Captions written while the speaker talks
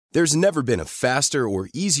There's never been a faster or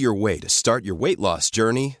easier way to start your weight loss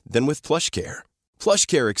journey than with PlushCare.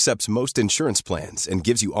 PlushCare accepts most insurance plans and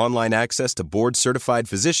gives you online access to board-certified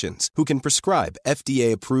physicians who can prescribe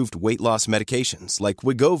FDA-approved weight loss medications like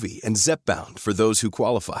Wegovy and Zepbound for those who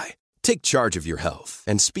qualify. Take charge of your health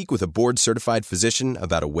and speak with a board-certified physician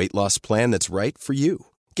about a weight loss plan that's right for you.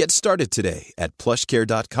 Get started today at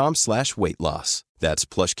plushcare.com/weightloss. That's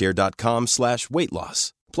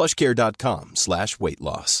plushcare.com/weightloss.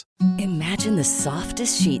 plushcare.com/weightloss. Imagine the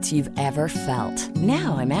softest sheets you've ever felt.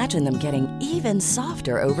 Now imagine them getting even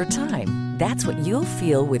softer over time. That's what you'll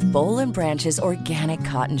feel with Boll & Branch's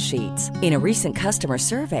organic cotton sheets. In a recent customer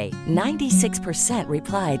survey, 96%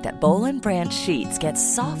 replied that Boll & Branch sheets get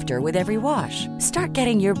softer with every wash. Start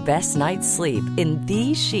getting your best night's sleep in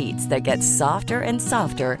these sheets that get softer and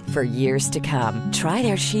softer for years to come. Try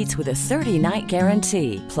their sheets with a 30-night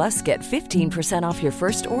guarantee. Plus, get 15% off your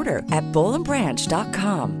first order at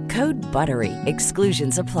BollandBranch.com. Code BUTTERY.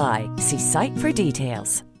 Exclusions apply. See site for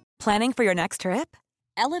details. Planning for your next trip?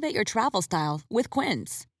 Elevate your travel style with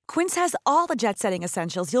Quince. Quince has all the jet-setting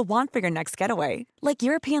essentials you'll want for your next getaway, like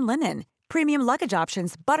European linen, premium luggage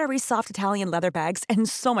options, buttery soft Italian leather bags, and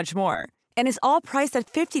so much more. And is all priced at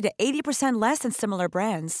 50 to 80% less than similar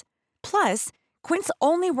brands. Plus, Quince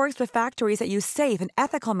only works with factories that use safe and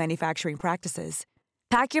ethical manufacturing practices.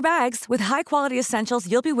 Pack your bags with high-quality essentials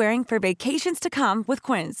you'll be wearing for vacations to come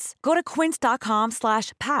with Quince. Go to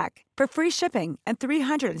quince.com/pack for free shipping and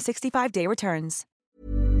 365-day returns.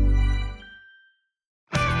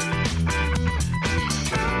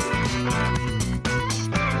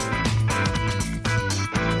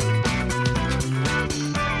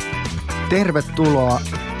 Tervetuloa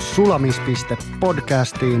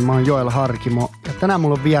Sulamis.podcastiin. Mä oon Joel Harkimo ja tänään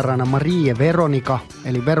mulla on vieraana Marie Veronika,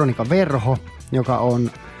 eli Veronika Verho, joka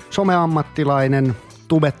on someammattilainen,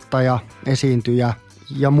 tubettaja, esiintyjä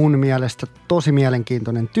ja mun mielestä tosi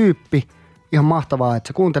mielenkiintoinen tyyppi. Ihan mahtavaa, että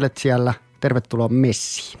sä kuuntelet siellä. Tervetuloa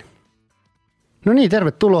messiin. No niin,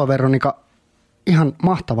 tervetuloa Veronika. Ihan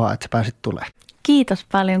mahtavaa, että sä pääsit tulemaan. Kiitos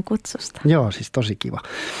paljon kutsusta. Joo, siis tosi kiva.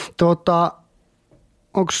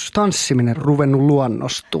 Onko tanssiminen ruvennut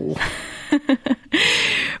luonnostuu?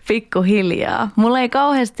 Pikkuhiljaa. Mulla ei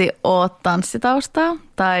kauheasti ole tanssitaustaa.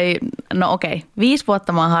 Tai, no okei, 5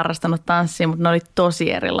 vuotta mä oon harrastanut tanssia, mutta ne oli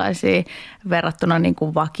tosi erilaisia verrattuna niin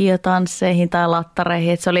kuin vakiotansseihin tai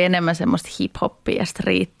lattareihin. Et se oli enemmän semmoista hip-hoppia ja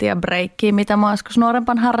striittiä ja breikkiä, mitä mä oon joskus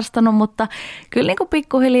nuorempaan harrastanut. Mutta kyllä niin kuin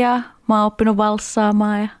pikkuhiljaa mä oon oppinut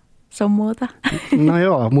valssaamaan ja se on muuta. No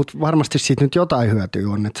joo, mutta varmasti siitä nyt jotain hyötyä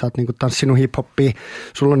on, että sä oot niinku tanssinut hip-hoppia.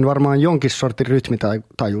 Sulla on varmaan jonkin sortin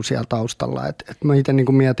rytmitaju siellä taustalla. Et mä itse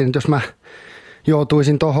niinku mietin, että jos mä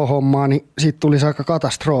joutuisin tohon hommaan, niin siitä tulisi aika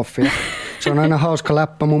katastrofia. Se on aina hauska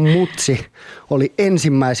läppä. Mun mutsi oli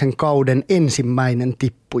ensimmäisen kauden ensimmäinen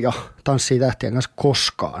tippuja Tanssii tähtien kanssa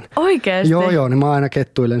koskaan. Oikeesti? Joo, niin mä aina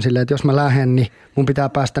kettuilen silleen, että jos mä lähden, niin mun pitää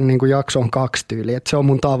päästä niin kuin jaksoon 2 tyyliin. Että se on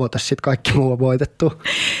mun tavoite, sit kaikki muu on voitettu.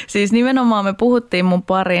 Siis nimenomaan me puhuttiin mun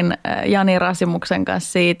parin Jani Rasimuksen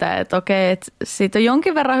kanssa siitä, että okei, että siitä on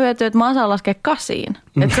jonkin verran hyötyä, että mä osaan laskea 8.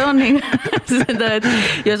 Että se on niin, että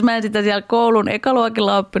jos mä en sitä siellä koulun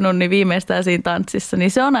ekaluokilla oppinut, niin viimeistään siinä tanssissa,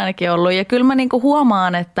 niin se on ainakin ollut. Ja kyllä mä niinku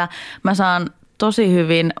huomaan, että mä saan tosi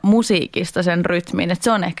hyvin musiikista sen rytmin, että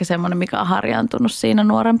se on ehkä semmoinen, mikä on harjaantunut siinä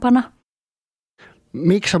nuorempana.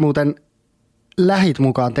 Miksi sä muuten lähit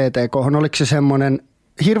mukaan TTK:hon? Oliko se semmoinen,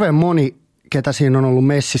 hirveän moni, ketä siinä on ollut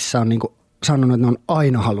messissä, on niinku sanonut, että ne on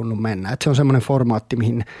aina halunnut mennä. Että se on semmoinen formaatti,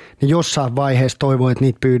 mihin ne jossain vaiheessa toivoo, että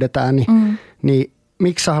niitä pyydetään. Niin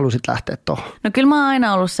miksi sä halusit lähteä tuohon? No kyllä mä oon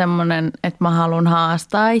aina ollut semmoinen, että mä haluan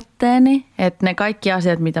haastaa itteeni. Että ne kaikki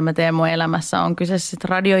asiat, mitä mä teen mun elämässä, on kyseessä sitten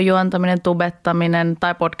radiojuontaminen, tubettaminen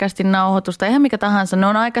tai podcastin nauhoitus tai ihan mikä tahansa. Ne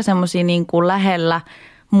on aika semmoisia niin kuin lähellä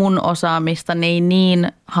mun osaamista. Ne ei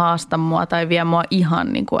niin haasta mua tai vie mua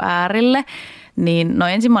ihan niin kuin äärille. Niin no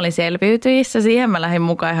ensin mä olin selviytyissä. Siihen mä lähdin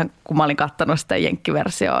mukaan ihan, kun mä olin kattanut sitä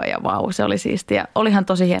jenkkiversioa ja vau, se oli siistiä. Olihan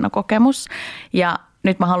tosi hieno kokemus ja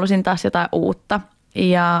nyt mä halusin taas jotain uutta.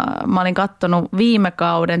 Ja mä olin katsonut viime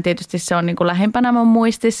kauden, tietysti se on niin kuin lähimpänä mun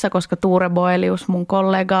muistissa, koska Tuure Boelius, mun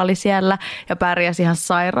kollega, oli siellä ja pärjäsi ihan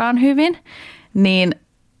sairaan hyvin. Niin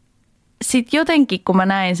sitten jotenkin, kun mä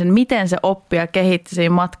näin sen, miten se oppija kehitti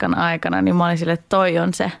siinä matkan aikana, niin mä olin sille, että toi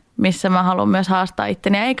on se, missä mä haluan myös haastaa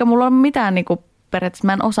itteni. Ja eikä mulla ole mitään, niin kuin periaatteessa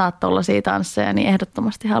mä en osaa tollaisia tansseja, niin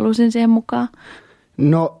ehdottomasti halusin siihen mukaan.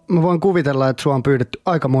 No mä voin kuvitella, että sua on pyydetty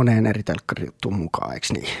aika moneen eri telkkarijuttuun mukaan, eikö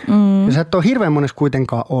niin? Ja sä et ole hirveän monessa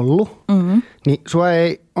kuitenkaan ollut, niin sua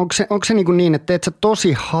ei, onko se niin, että teet sä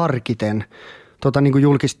tosi harkiten niin kuin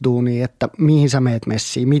julkista duunia, että mihin sä meet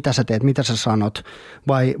messiin, mitä sä teet, mitä sä sanot,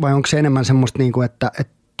 vai onko se enemmän semmoista, niin kuin, että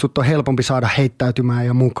sut on helpompi saada heittäytymään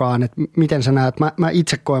ja mukaan. Et miten sä näet? Mä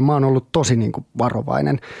itse koen, mä oon ollut tosi niin kuin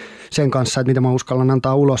varovainen sen kanssa, että mitä mä uskallan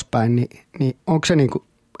antaa ulospäin. Niin onko se niin kuin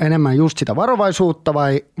enemmän just sitä varovaisuutta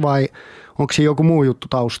vai onko siinä joku muu juttu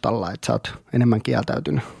taustalla, että sä oot enemmän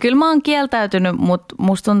kieltäytynyt? Kyllä mä oon kieltäytynyt, mutta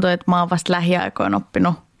musta tuntuu, että mä oon vasta lähiaikoin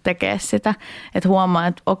oppinut tekee sitä. Että huomaa,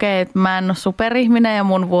 että okei, että mä en ole superihminen ja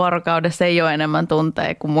mun vuorokaudessa ei ole enemmän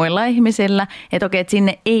tunteja kuin muilla ihmisillä. Että okei, että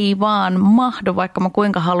sinne ei vaan mahdu, vaikka mä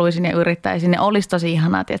kuinka haluaisin ja yrittäisin. Ja olisi tosi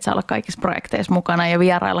ihanaa, että olla kaikissa projekteissa mukana ja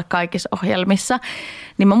vierailla kaikissa ohjelmissa.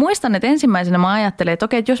 Niin mä muistan, että ensimmäisenä mä ajattelin, että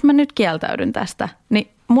okei, että jos mä nyt kieltäydyn tästä, niin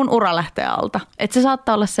mun ura lähtee alta. Että se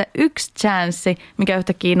saattaa olla se yksi chanssi, mikä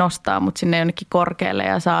yhtäkkiä nostaa mut sinne jonnekin korkealle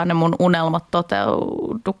ja saa ne mun unelmat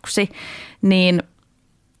toteutuksi. Niin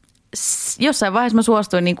jossain vaiheessa mä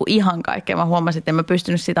suostuin niin kuin ihan kaikkeen. Mä huomasin, että en mä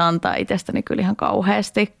pystynyt sitä antaa itsestäni kyllä ihan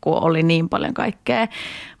kauheasti, kun oli niin paljon kaikkea.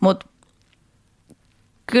 Mutta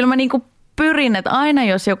kyllä mä niin kuin pyrin, että aina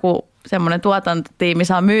jos joku semmoinen tuotantotiimi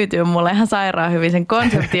saa myytyä mulle ihan sairaan hyvin sen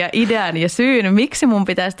konseptin ja idean ja syyn, miksi mun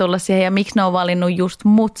pitäisi tulla siihen ja miksi ne on valinnut just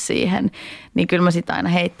mut siihen, niin kyllä mä sitä aina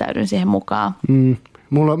heittäydyn siihen mukaan.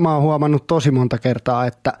 Mä oon huomannut tosi monta kertaa,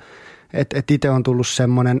 että itse on tullut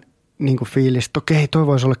semmoinen niin kuin fiilis, että okei, toi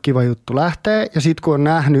voisi olla kiva juttu lähteä. Ja sitten kun on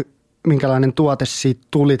nähnyt, minkälainen tuote siitä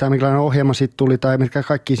tuli tai minkälainen ohjelma siitä tuli tai mitkä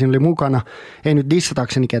kaikki siinä oli mukana, ei nyt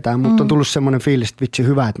dissatakseni ketään, mutta on tullut semmoinen fiilis, että vitsi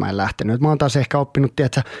hyvä, että mä en lähtenyt. Et mä oon taas ehkä oppinut,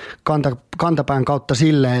 tiedätkö, kantapään kautta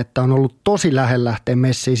silleen, että on ollut tosi lähellä lähteä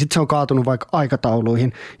messiin. Sitten se on kaatunut vaikka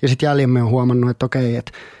aikatauluihin ja sitten jäljemme on huomannut, että okei,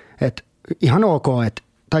 että ihan ok,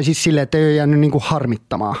 tai siis silleen, että ei ole jäänyt niin kuin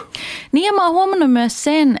harmittamaan. Niin ja mä oon huomannut myös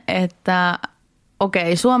sen, että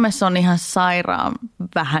okei, Suomessa on ihan sairaan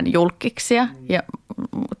vähän julkkiksia ja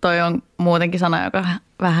toi on muutenkin sana, joka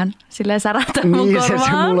vähän silleen särähtää mun korvaan.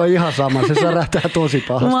 Se mulla on ihan sama, se särähtää tosi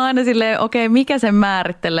pahasti. Mä aina silleen, okei, mikä sen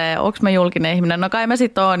määrittelee, onko mä julkinen ihminen? No kai mä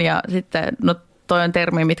sit oon ja sitten, no toi on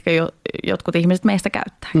termi, mitkä jotkut ihmiset meistä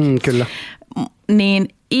käyttää. Kyllä. Niin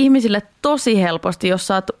ihmisille tosi helposti, jos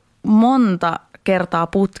sä oot monta kertaa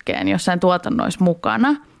putkeen jossain tuotannoissa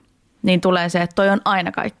mukana, niin tulee se, että toi on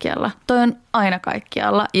aina kaikkialla. Toi on aina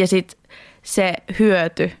kaikkialla ja sitten se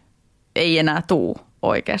hyöty ei enää tuu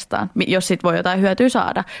oikeastaan, jos sit voi jotain hyötyä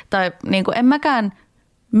saada. Tai niin kuin en mäkään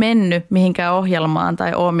mennyt mihinkään ohjelmaan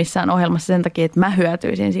tai ole missään ohjelmassa sen takia, että mä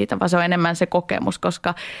hyötyisin siitä, vaan se on enemmän se kokemus,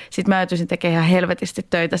 koska sit mä joutuisin tekemään ihan helvetisti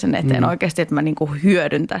töitä sen eteen oikeasti, että mä niin kuin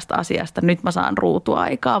hyödyn tästä asiasta. Nyt mä saan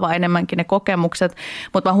ruutuaikaa, vaan enemmänkin ne kokemukset.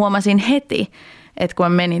 Mutta mä huomasin heti, että kun mä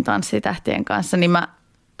menin Tanssitähtien kanssa, niin mä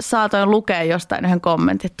saatoin lukea jostain yhden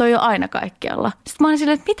kommentin, että toi on aina kaikkialla. Sitten mä olin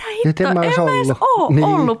silleen, että mitä hittoa, en mä edes ole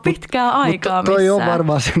ollut pitkään aikaa missään. Toi on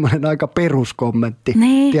varmaan semmoinen aika peruskommentti.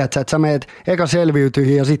 Niin. Tiedätkö, että sä meet eka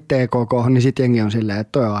selviytyihin ja sitten EKK, niin sitten jengi on silleen,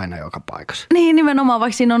 että toi on aina joka paikassa. Niin, nimenomaan,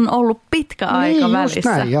 vaikka siinä on ollut pitkä aika välissä. Just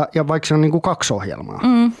näin, ja vaikka se on niin kuin 2 ohjelmaa.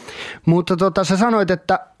 Mutta sä sanoit,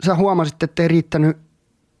 että sä huomasit, että ei riittänyt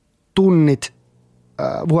tunnit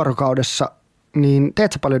vuorokaudessa, niin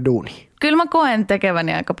teet sä paljon duunia? Kyllä mä koen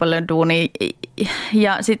tekeväni aika paljon duunia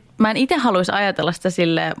ja sit mä en itse haluaisi ajatella sitä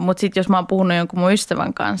silleen, mutta sit jos mä oon puhunut jonkun mun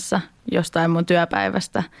ystävän kanssa jostain mun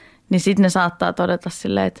työpäivästä, niin sit ne saattaa todeta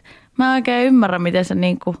silleen, että mä en oikein ymmärrä, miten sä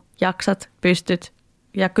niinku jaksat, pystyt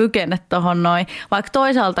ja kykenet tohon noin. Vaikka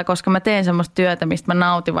toisaalta, koska mä teen semmoista työtä, mistä mä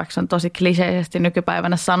nautin, vaikka se on tosi kliseisesti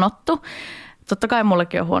nykypäivänä sanottu. Totta kai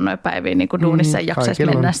mullekin on huonoja päiviä, niin kuin duunissa ei jaksaisi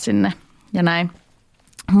mennä sinne ja näin.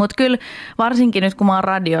 Mutta kyllä varsinkin nyt kun mä oon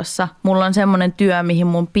radiossa, mulla on semmoinen työ, mihin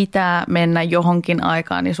mun pitää mennä johonkin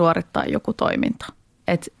aikaan ja suorittaa joku toiminta.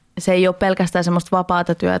 Et se ei ole pelkästään semmoista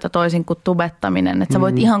vapaata työtä toisin kuin tubettaminen. Että sä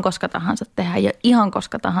voit ihan koska tahansa tehdä ja ihan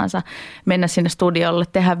koska tahansa mennä sinne studiolle,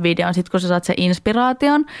 tehdä videon. Sitten kun sä saat sen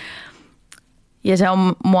inspiraation. Ja se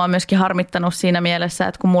on mua myöskin harmittanut siinä mielessä,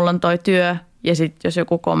 että kun mulla on toi työ ja sitten jos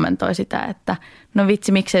joku kommentoi sitä, että no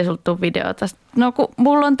vitsi, miksei sulta tule videota. No kun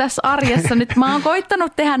mulla on tässä arjessa nyt, mä oon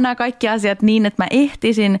koittanut tehdä nämä kaikki asiat niin, että mä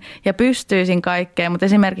ehtisin ja pystyisin kaikkeen. Mutta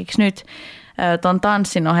esimerkiksi nyt ton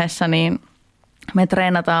tanssin ohessa, niin me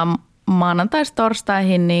treenataan maanantaista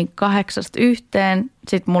torstaihin niin 8–1.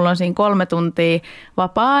 Sitten mulla on siinä 3 tuntia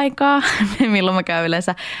vapaa-aikaa, milloin mä käyn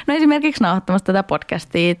yleensä. No esimerkiksi nauhoittamassa tätä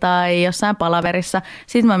podcastia tai jossain palaverissa.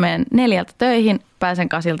 Sitten mä menen 4 töihin, pääsen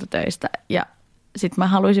 8 töistä ja sitten mä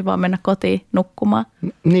haluaisin vaan mennä kotiin nukkumaan.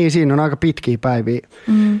 Niin, siinä on aika pitkiä päiviä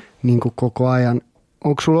niin kuin koko ajan.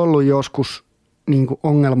 Onko sulla ollut joskus niin kuin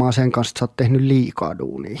ongelmaa sen kanssa, että sä oot tehnyt liikaa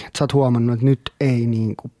duunia? Että sä oot huomannut, että nyt ei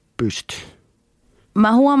niin kuin pysty?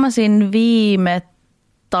 Mä huomasin viime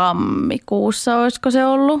tammikuussa, olisiko se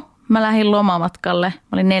ollut. Mä lähdin lomamatkalle. Mä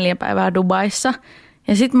olin 4 päivää Dubaissa.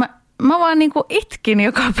 Ja sit mä vaan niinku itkin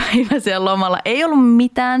joka päivä siellä lomalla. Ei ollut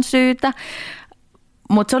mitään syytä,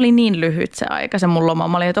 mutta se oli niin lyhyt se aika, se mun loma.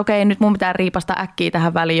 Mä olin, että okei, nyt mun pitää riipasta äkkiä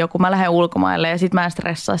tähän väliin joku. Mä lähden ulkomaille ja sit mä en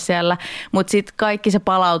stressaa siellä. Mutta sit kaikki se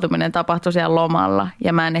palautuminen tapahtui siellä lomalla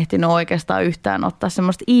ja mä en ehtinyt oikeastaan yhtään ottaa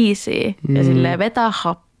semmoista easyä ja silleen vetää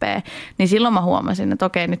happea. Niin silloin mä huomasin, että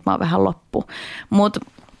okei, nyt mä oon vähän loppu. Mutta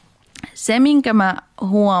se, minkä mä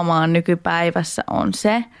huomaan nykypäivässä on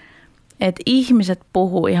se, että ihmiset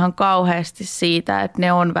puhuu ihan kauheasti siitä, että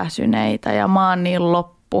ne on väsyneitä ja mä oon niin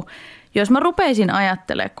loppu. Jos mä rupeisin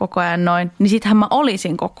ajattelemaan koko ajan noin, niin sittenhän mä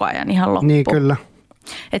olisin koko ajan ihan loppu. Niin, kyllä.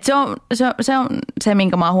 Et se on se,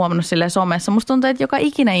 minkä mä oon huomannut silleen somessa. Musta tuntuu, että joka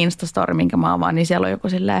ikinen Instastory, minkä mä avaan, niin siellä on joku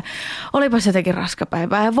silleen, olipas jotenkin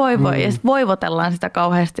raskapäivää ja voi. Ja sitten voivotellaan sitä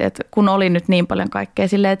kauheasti, että kun oli nyt niin paljon kaikkea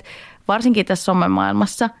silleen, että varsinkin tässä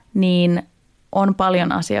somemaailmassa, niin on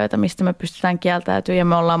paljon asioita, mistä me pystytään kieltäytyä ja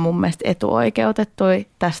me ollaan mun mielestä etuoikeutettuja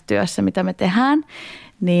tässä työssä, mitä me tehdään,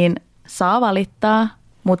 niin saa valittaa,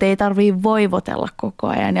 mutta ei tarvitse voivotella koko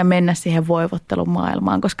ajan ja mennä siihen voivottelun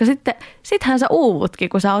maailmaan, koska sittenhän sä uuvutkin,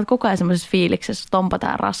 kun sä oot koko ajan semmoisessa fiiliksessä, että onpa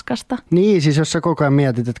tää raskasta. Niin, siis jos sä koko ajan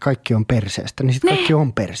mietit, että kaikki on perseestä, niin sitten kaikki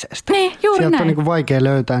on perseestä. Niin, juuri sieltä näin. on niinku vaikea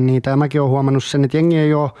löytää niitä ja mäkin oon huomannut sen, että jengi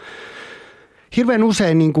ei ole hirveän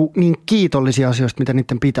usein niin kiitollisia asioista, mitä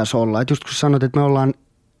niiden pitäisi olla. Et just kun sanot, että me ollaan,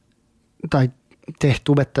 tai te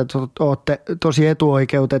tubettajat olette tosi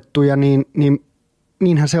etuoikeutettuja, niin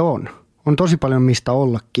niinhän se on. On tosi paljon mistä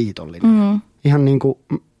olla kiitollinen. Ihan niin kuin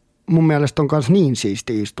mun mielestä on myös niin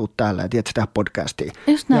siistiä istua täällä ja tietysti tehdä podcastia.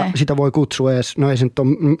 Just näin. Ja sitä voi kutsua edes, no ei se nyt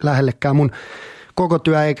ole lähellekään mun koko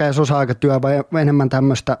työ eikä edes osa-aikatyö, vai enemmän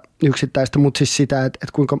tämmöistä yksittäistä, mutta siis sitä, että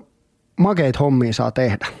kuinka makeita hommia saa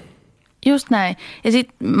tehdä. Just näin. Ja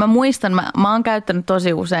sitten mä muistan, mä oon käyttänyt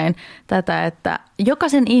tosi usein tätä, että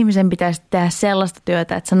jokaisen ihmisen pitäisi tehdä sellaista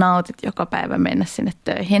työtä, että sä nautit joka päivä mennä sinne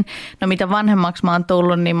töihin. No mitä vanhemmaksi mä oon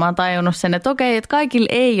tullut, niin mä oon tajunnut sen, että okei, että kaikilla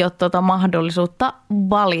ei ole tuota mahdollisuutta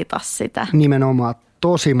valita sitä. Nimenomaan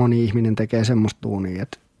tosi moni ihminen tekee semmoista duunia,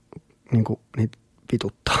 että niinku, niitä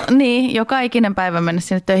vituttaa. Niin, joka ikinen päivä mennä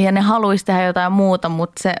sinne töihin ja ne haluaisi tehdä jotain muuta,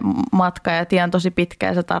 mutta se matka ja tie on tosi pitkä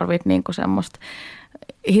ja sä tarvit niinku semmoista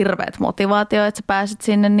hirveät motivaatio, että sä pääset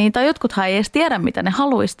sinne niin, tai jotkuthan ei edes tiedä, mitä ne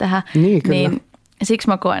haluaisi tehdä. Niin, kyllä. Niin siksi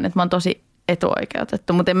mä koen, että mä oon tosi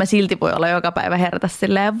etuoikeutettu, mutta en mä silti voi olla joka päivä herätä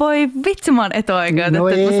silleen, voi vitsi mä oon etuoikeutettu,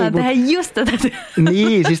 että mä saan tehdä just tätä työtä.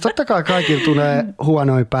 Niin, siis totta kai kaikilla tulee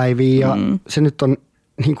huonoja päiviä ja se nyt on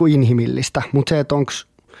niin kuin inhimillistä, mutta se, että onko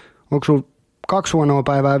sulla 2 huonoa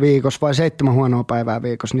päivää viikossa vai 7 huonoa päivää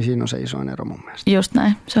viikossa, niin siinä on se isoin ero mun mielestä. Just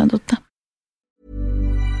näin, se on totta.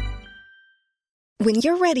 When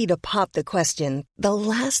you're ready to pop the question, the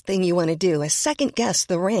last thing you want to do is second-guess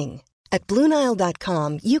the ring. At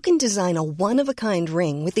BlueNile.com, you can design a one-of-a-kind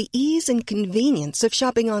ring with the ease and convenience of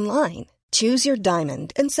shopping online. Choose your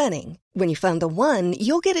diamond and setting. When you find the one,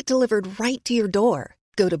 you'll get it delivered right to your door.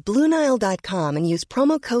 Go to BlueNile.com and use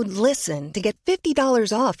promo code LISTEN to get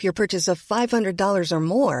 $50 off your purchase of $500 or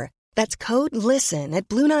more. That's code LISTEN at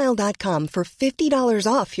BlueNile.com for $50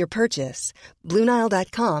 off your purchase.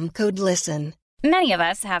 BlueNile.com, code LISTEN. Many of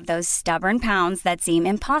us have those stubborn pounds that seem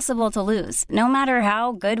impossible to lose, no matter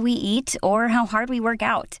how good we eat or how hard we work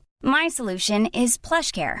out. My solution is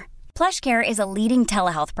PlushCare. PlushCare is a leading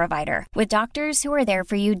telehealth provider with doctors who are there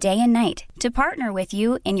for you day and night to partner with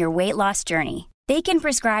you in your weight loss journey. They can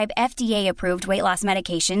prescribe FDA-approved weight loss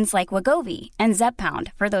medications like Wegovy and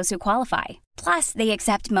Zepbound for those who qualify. Plus, they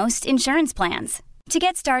accept most insurance plans. To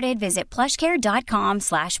get started, visit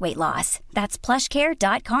plushcare.com/weightloss. That's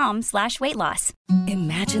plushcare.com/weightloss.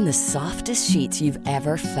 Imagine the softest sheets you've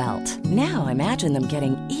ever felt. Now imagine them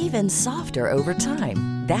getting even softer over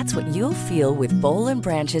time. That's what you'll feel with Boll &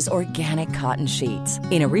 Branch's organic cotton sheets.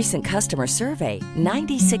 In a recent customer survey,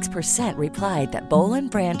 96% replied that Boll &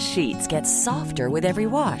 Branch sheets get softer with every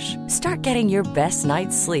wash. Start getting your best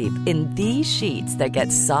night's sleep in these sheets that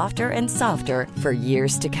get softer and softer for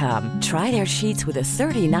years to come. Try their sheets with a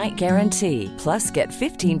 30-night guarantee. Plus, get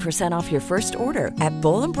 15% off your first order at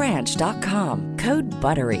BollandBranch.com. Code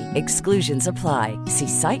BUTTERY. Exclusions apply. See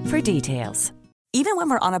site for details. Even when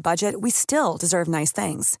we're on a budget, we still deserve nice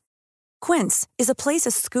things. Quince is a place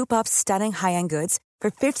to scoop up stunning high-end goods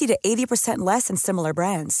for 50 to 80% less than similar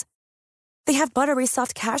brands. They have buttery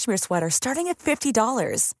soft cashmere sweaters starting at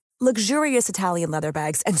 $50, luxurious Italian leather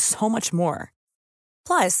bags, and so much more.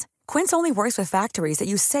 Plus, Quince only works with factories that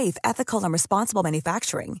use safe, ethical, and responsible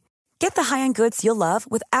manufacturing. Get the high-end goods you'll love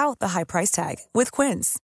without the high price tag with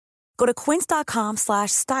Quince. Go to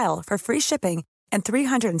quince.com/style for free shipping and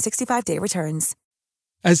 365-day returns.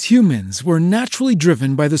 As humans, we're naturally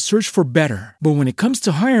driven by the search for better. But when it comes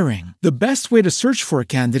to hiring, the best way to search for a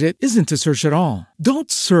candidate isn't to search at all.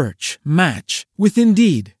 Don't search, match with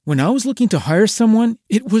Indeed. When I was looking to hire someone,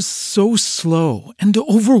 it was so slow and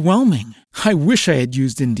overwhelming. I wish I had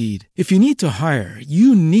used Indeed. If you need to hire,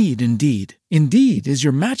 you need Indeed. Indeed is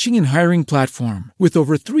your matching and hiring platform with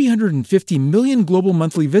over 350 million global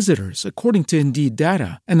monthly visitors, according to Indeed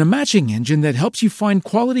data, and a matching engine that helps you find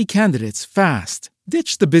quality candidates fast.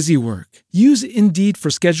 Ditch the busy work. Use Indeed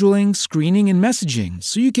for scheduling, screening, and messaging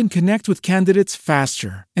so you can connect with candidates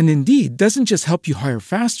faster. And Indeed doesn't just help you hire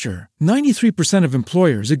faster. 93% of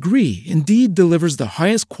employers agree Indeed delivers the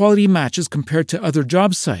highest quality matches compared to other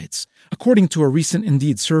job sites, according to a recent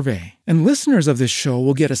Indeed survey. And listeners of this show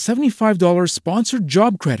will get a $75 sponsored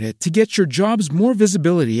job credit to get your jobs more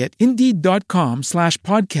visibility at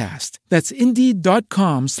Indeed.com/podcast. That's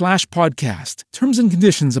Indeed.com/podcast. Terms and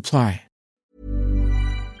conditions apply.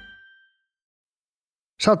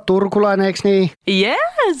 Sä oot turkulainen, eikö niin?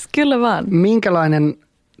 Yes, kyllä vaan.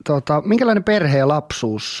 Minkälainen perhe ja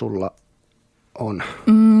lapsuus sulla on?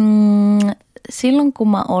 Silloin kun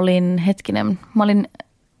mä olin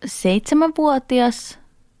 7-vuotias,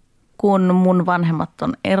 kun mun vanhemmat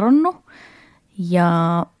on eronnut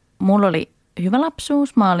ja mulla oli hyvä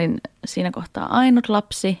lapsuus. Mä olin siinä kohtaa ainut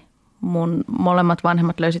lapsi. Mun molemmat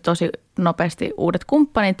vanhemmat löysi tosi nopeasti uudet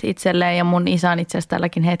kumppanit itselleen ja mun isä on itse asiassa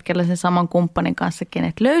tälläkin hetkellä sen saman kumppanin kanssa,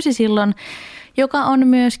 kenet löysi silloin, joka on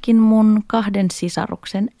myöskin mun 2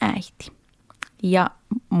 sisaruksen äiti. Ja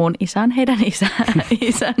mun isä on heidän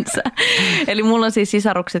isänsä. Eli mulla on siis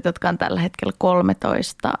sisarukset, jotka on tällä hetkellä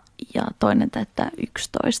 13 ja toinen täyttää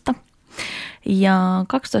 11. Ja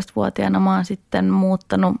 12-vuotiaana mä oon sitten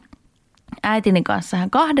muuttanut äitini kanssa hän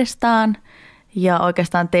 2 ja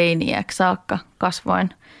oikeastaan teini-iäksi saakka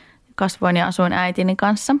kasvoin ja asuin äitini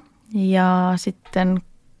kanssa. Ja sitten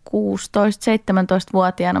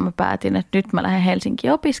 16-17-vuotiaana mä päätin, että nyt mä lähden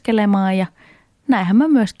Helsinkiin opiskelemaan ja näinhän mä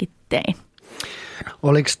myöskin tein.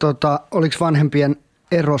 Oliko vanhempien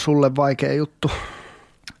ero sulle vaikea juttu?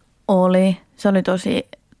 Oli. Se oli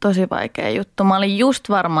tosi vaikea juttu. Mä olin just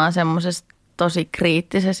varmaan semmoisessa tosi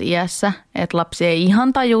kriittisessä iässä, että lapsi ei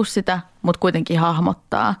ihan tajua sitä, mutta kuitenkin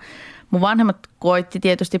hahmottaa. Mun vanhemmat koitti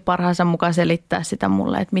tietysti parhaansa mukaan selittää sitä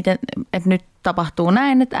mulle, että nyt tapahtuu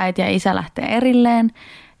näin, että äiti ja isä lähtee erilleen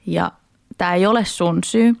ja tämä ei ole sun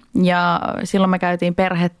syy. Ja silloin me käytiin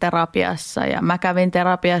perheterapiassa ja mä kävin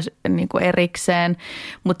terapiassa niin kuin erikseen,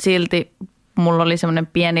 mutta silti mulla oli semmoinen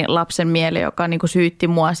pieni lapsen mieli, joka niin kuin syytti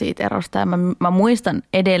mua siitä erosta. Ja mä muistan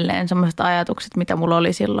edelleen semmoiset ajatukset, mitä mulla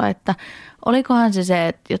oli silloin, että olikohan se,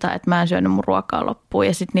 että mä en syönyt mun ruokaa loppuun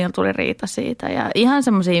ja sitten niillä tuli riita siitä. Ja ihan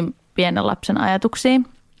semmoisia pienen lapsen ajatuksia.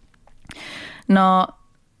 No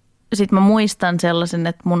sitten mä muistan sellaisen,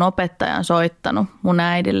 että mun opettaja on soittanut mun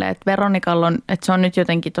äidille, että Veronikalla on, että se on nyt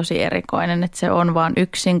jotenkin tosi erikoinen, että se on vaan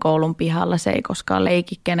yksin koulun pihalla, se ei koskaan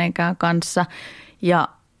leiki kenenkään kanssa. Ja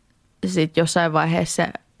sitten jossain vaiheessa se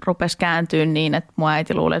rupesi kääntyä niin, että mun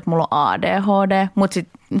äiti luuli, että mulla on ADHD, mutta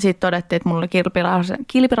sitten todettiin, että mulla oli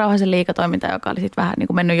kilpirauhasen liikatoiminta, joka oli sitten vähän niin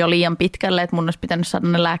kuin mennyt jo liian pitkälle, että mun olisi pitänyt saada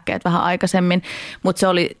ne lääkkeet vähän aikaisemmin, mutta se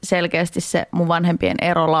oli selkeästi se mun vanhempien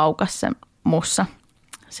ero laukas se mussa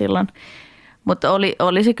silloin. Mutta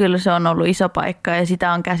oli se kyllä, se on ollut iso paikka ja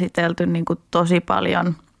sitä on käsitelty niin kuin tosi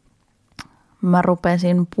paljon. Mä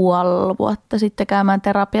rupesin 5,5 vuotta sitten käymään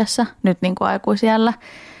terapiassa, nyt niin kuin aikuisiällä.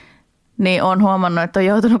 Niin on huomannut, että on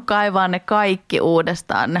joutunut kaivaamaan ne kaikki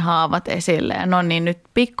uudestaan, ne haavat esille. Ja no niin, nyt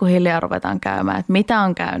pikkuhiljaa ruvetaan käymään, että mitä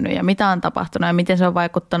on käynyt ja mitä on tapahtunut ja miten se on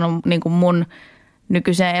vaikuttanut niin kuin mun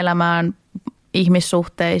nykyiseen elämään,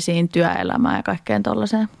 ihmissuhteisiin, työelämään ja kaikkeen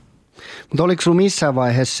tollaiseen. Mutta oliko sinulla missään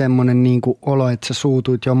vaiheessa semmoinen niin kuin olo, että sä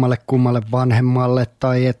suutuit jommalle kummalle vanhemmalle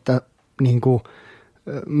tai että niin kuin,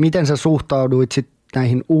 miten sä suhtauduit sitten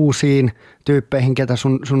näihin uusiin tyyppeihin, ketä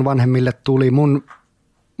sun vanhemmille tuli?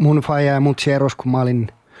 Mun faija ja mutsi erosi, kun mä olin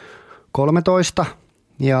 13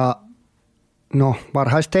 ja no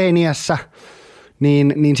varhaisteiniässä,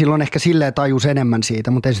 niin silloin ehkä silleen tajus enemmän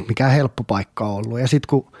siitä, mutta ei se mikään helppo paikka ollut. Ja sitten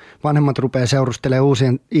kun vanhemmat rupeaa seurustelemaan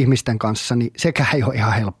uusien ihmisten kanssa, niin sekään ei ole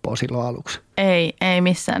ihan helppoa silloin aluksi. Ei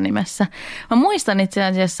missään nimessä. Mä muistan itse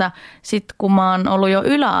asiassa sit, kun mä oon ollut jo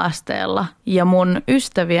yläasteella ja mun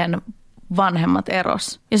ystävien vanhemmat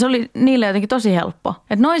eros. Ja se oli niille jotenkin tosi helppo,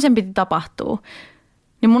 että noin sen piti tapahtua.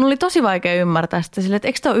 Niin mun oli tosi vaikea ymmärtää sitä silleen, että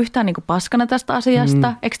eikö te ole yhtään niin kuin paskana tästä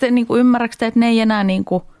asiasta? Eikö te niin kuin ymmärräkö te, että ne ei enää niin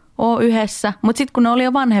kuin ole yhdessä? Mutta sitten kun ne oli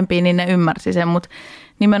jo vanhempia, niin ne ymmärsi sen. Mutta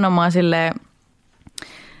nimenomaan silleen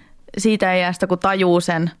siitä iästä, kun tajuu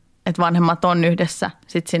sen, että vanhemmat on yhdessä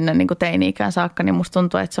sit sinne niin kuin teini-ikään saakka, niin musta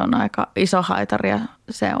tuntuu, että se on aika iso haitari ja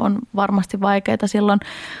se on varmasti vaikeaa silloin.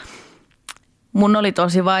 Mun oli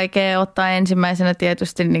tosi vaikea ottaa ensimmäisenä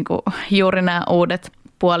tietysti niin kuin juuri nämä uudet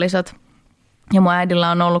puolisot. Ja mun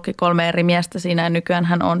äidillä on ollutkin 3 eri miestä siinä ja nykyään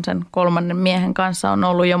hän on sen 3. miehen kanssa on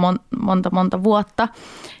ollut jo monta vuotta.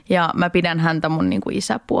 Ja mä pidän häntä mun niin kuin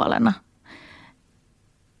isäpuolena.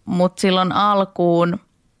 Mutta silloin alkuun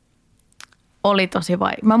oli tosi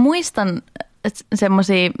vaikea. Mä muistan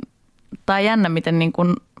semmoisia, tai jännä miten niin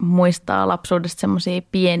kuin muistaa lapsuudesta semmoisia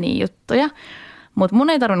pieniä juttuja. Mutta mun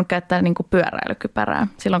ei tarvinnut käyttää niin kuin pyöräilykypärää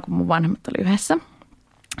silloin, kun mun vanhemmat oli yhdessä.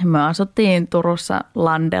 Me asuttiin Turussa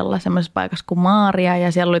Landella semmoisessa paikassa kuin Maaria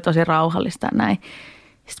ja siellä oli tosi rauhallista ja näin.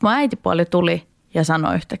 Sitten mun äitipuoli tuli ja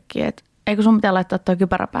sanoi yhtäkkiä, että eikö sun pitää laittaa toi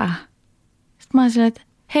kypärä päähän. Sitten mä olisin, että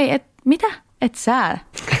hei, mitä? Et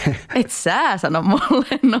sä sano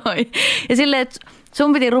mulle noin. Ja silleen, että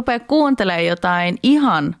sun piti rupea kuuntelemaan jotain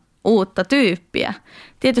ihan uutta tyyppiä.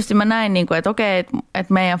 Tietysti mä näin, että okei,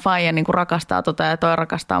 että meidän faija rakastaa tota ja toi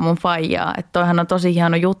rakastaa mun faijaa. Että toihan on tosi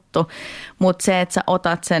hieno juttu, mutta se, että sä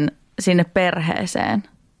otat sen sinne perheeseen.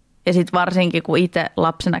 Ja sitten varsinkin, kun itse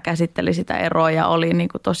lapsena käsitteli sitä eroa ja oli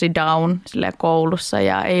tosi down koulussa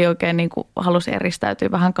ja ei oikein halusi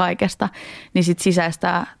eristäytyä vähän kaikesta, niin sitten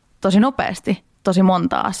sisäistää tosi nopeasti tosi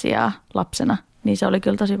monta asiaa lapsena. Niin se oli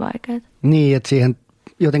kyllä tosi vaikeaa. Niin, että siihen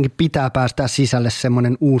jotenkin pitää päästää sisälle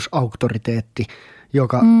semmoinen uusi auktoriteetti,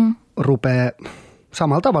 joka rupeaa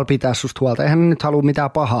samalla tavalla pitää susta huolta. Eihän nyt halua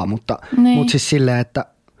mitään pahaa, mutta siis silleen, että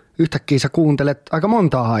yhtäkkiä sä kuuntelet aika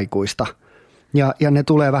montaa aikuista ja ne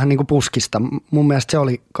tulee vähän niin kuin puskista. Mun mielestä se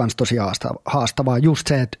oli kans tosi haastavaa. Just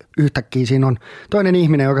se, että yhtäkkiä siinä on toinen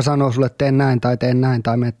ihminen, joka sanoo sulle, että teen näin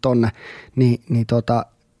tai mene tonne, niin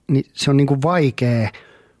se on niin kuin vaikea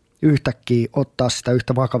yhtäkkiä ottaa sitä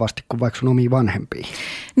yhtä vakavasti kuin vaikka sun omia vanhempia.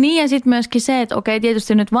 Niin ja sitten myöskin se, että okei,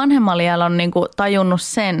 tietysti nyt vanhemmalla iällä on niinku tajunnut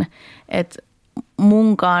sen, että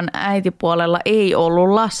munkaan äitipuolella ei ollut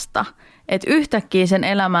lasta. Että yhtäkkiä sen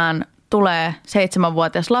elämään tulee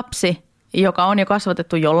 7-vuotias lapsi, joka on jo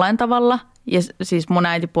kasvatettu jollain tavalla. Ja siis mun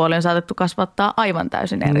äitipuoli on saatettu kasvattaa aivan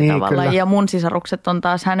täysin eri tavalla. Kyllä. Ja mun sisarukset on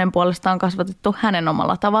taas hänen puolestaan kasvatettu hänen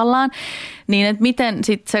omalla tavallaan. Niin että miten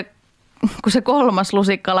sitten se, kun se 3.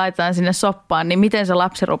 lusikka laitetaan sinne soppaan, niin miten se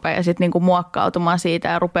lapsi rupeaa sitten niinku muokkautumaan siitä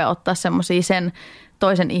ja rupeaa ottaa semmoisia sen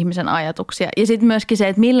toisen ihmisen ajatuksia. Ja sitten myöskin se,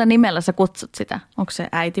 että millä nimellä sä kutsut sitä. Onko se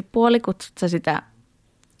äitipuoli, kutsut sä sitä,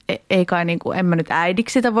 ei kai en mä nyt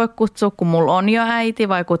äidiksi sitä voi kutsua, kun mulla on jo äiti,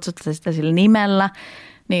 vai kutsut sä sitä sillä nimellä.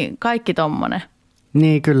 Niin kaikki tommonen.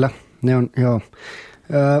 Niin kyllä, ne on, joo.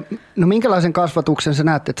 No minkälaisen kasvatuksen sä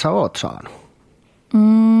näet, että sä oot saanut?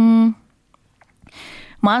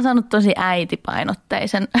 Mä oon saanut tosi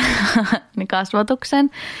äitipainotteisen kasvatuksen.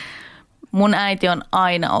 Mun äiti on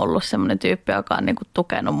aina ollut semmoinen tyyppi, joka on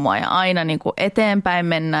tukenut mua ja aina eteenpäin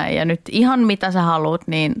mennään. Ja nyt ihan mitä sä haluat,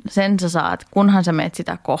 niin sen sä saat, kunhan sä meet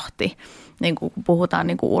sitä kohti. Kun puhutaan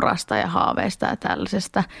urasta ja haaveista ja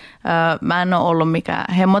tällaisesta. Mä en ole ollut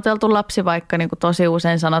mikään hemmoteltu lapsi, vaikka tosi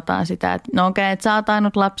usein sanotaan sitä, että no okei, että sä oot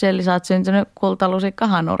ainut lapsi, eli sä oot syntynyt kultalusikka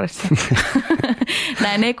hanurissa.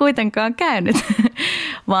 Näin ei kuitenkaan käynyt,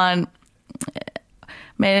 vaan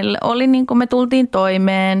meillä oli me tultiin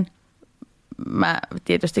toimeen. Mä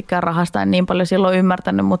tietystikään rahasta en niin paljon silloin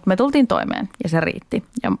ymmärtänyt, mutta me tultiin toimeen ja se riitti.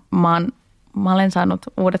 Ja mä olen saanut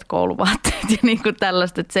uudet kouluvaatteet ja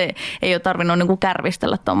tällaista, että se ei ole tarvinnut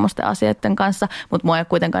kärvistellä tuommoisten asioiden kanssa, mutta mua ei ole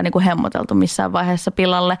kuitenkaan hemmoteltu missään vaiheessa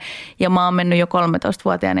pilalle. Ja mä oon mennyt jo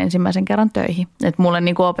 13-vuotiaan ensimmäisen kerran töihin. Että mulle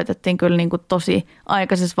opetettiin kyllä tosi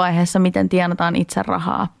aikaisessa vaiheessa, miten tienataan itse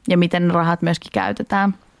rahaa ja miten ne rahat myöskin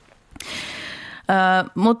käytetään.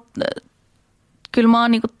 Mutta kyllä mä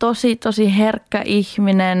oon tosi herkkä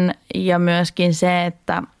ihminen ja myöskin se,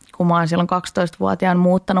 että kun mä oon silloin 12-vuotiaan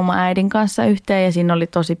muuttanut mun äidin kanssa yhteen ja siinä oli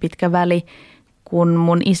tosi pitkä väli, kun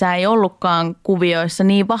mun isä ei ollutkaan kuvioissa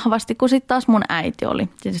niin vahvasti kuin sitten taas mun äiti oli.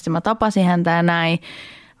 Tietysti mä tapasin häntä ja näin,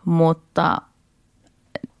 mutta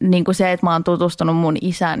se, että mä oon tutustunut mun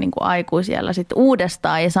isään aikuisiellä sitten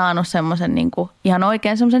uudestaan ja saanut semmoisen ihan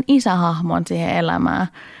oikein semmoisen isähahmon siihen elämään,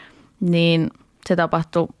 niin se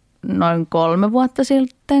tapahtui noin 3 vuotta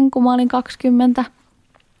sitten, kun mä olin 20,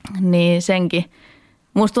 niin senkin.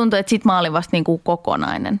 Musta tuntuu, että sit mä olin vasta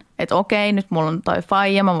kokonainen. Että okei, nyt mulla on toi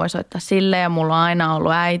faija, mä voin soittaa sille ja mulla on aina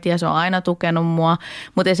ollut äiti ja se on aina tukenut mua.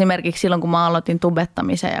 Mutta esimerkiksi silloin, kun mä aloitin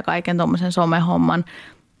tubettamisen ja kaiken tommosen somehomman,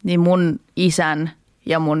 niin mun isän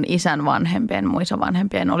ja mun isän vanhempien,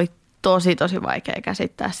 muisovanhempien oli tosi vaikea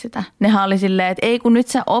käsittää sitä. Nehän oli silleen, että ei kun nyt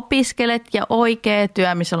sä opiskelet ja oikea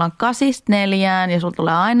työ, missä ollaan 8–4 ja sulla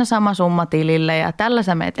tulee aina sama summa tilille ja tällä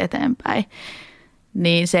sä meet eteenpäin.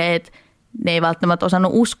 niin se, että ne ei välttämättä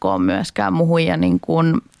osannut uskoa myöskään muhun ja niin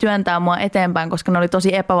kuin työntää mua eteenpäin, koska ne oli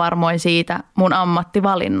tosi epävarmoja siitä mun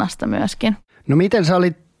ammattivalinnasta myöskin. No miten sä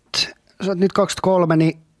oot nyt 23,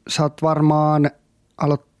 niin sä oot varmaan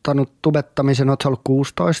aloittanut tubettamisen, oot sä ollut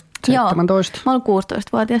 16, 17? Joo, mä olin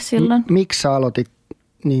 16-vuotias silloin. Miksi sä aloitit,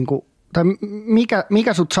 niin kuin, tai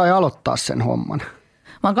mikä sut sai aloittaa sen homman?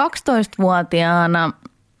 Mä oon 12-vuotiaana,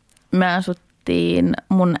 me asuttiin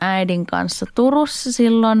mun äidin kanssa Turussa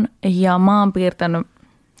silloin ja mä oon piirtänyt,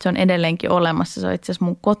 se on edelleenkin olemassa, se on itse asiassa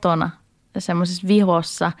mun kotona semmoisessa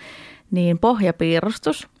vihossa, niin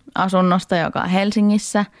pohjapiirustus asunnosta, joka on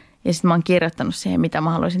Helsingissä. Ja sitten mä oon kirjoittanut siihen, mitä mä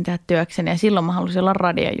haluaisin tehdä työkseni. Ja silloin mä halusin olla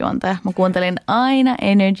radiojuontaja. Mä kuuntelin aina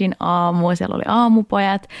Energyn aamua. Siellä oli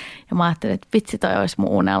aamupojat. Ja mä ajattelin, että vitsi, toi olisi mun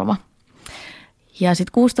unelma. Ja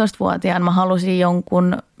sitten 16-vuotiaan mä halusin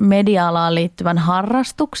jonkun media-alaan liittyvän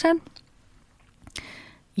harrastuksen.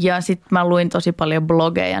 Ja sitten mä luin tosi paljon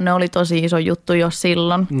blogeja. Ne oli tosi iso juttu jo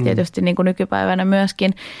silloin. Tietysti niin kuin nykypäivänä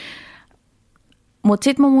myöskin. Mutta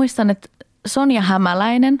sitten mä muistan, että Sonja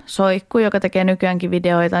Hämäläinen, soikku, joka tekee nykyäänkin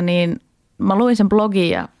videoita, niin mä luin sen blogin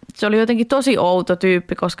ja se oli jotenkin tosi outo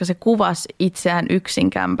tyyppi, koska se kuvasi itseään yksin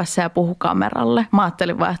kämpässä ja puhui kameralle. Mä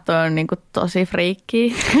ajattelin vaan, että toi on niin kuin tosi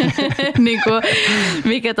friikkiä, niin kuin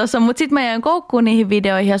mikä tossa on. Mutta sitten mä jäin koukkuun niihin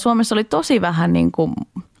videoihin ja Suomessa oli tosi vähän niin kuin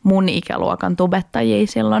mun ikäluokan tubettajia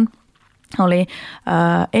silloin. Oli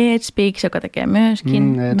Eet Speaks, joka tekee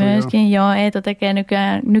myöskin. Eeto tekee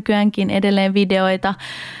nykyäänkin edelleen videoita.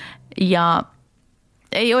 Ja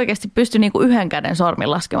ei oikeasti pysty niinku yhden käden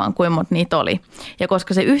sormin laskemaan, kuinka monta niitä oli. Ja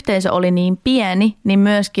koska se yhteisö oli niin pieni, niin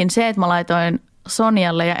myöskin se, että mä laitoin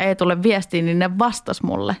Sonjalle ja Eetulle viestiin, niin ne vastas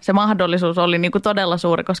mulle. Se mahdollisuus oli niinku todella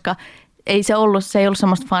suuri, koska se ei ollut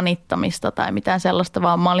semmoista fanittamista tai mitään sellaista,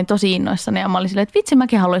 vaan mä olin tosi innoissani ja mä olin silleen, että vitsi,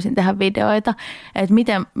 mäkin haluaisin tehdä videoita, että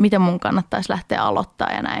miten mun kannattaisi lähteä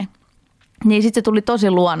aloittaa ja näin. Niin sitten se tuli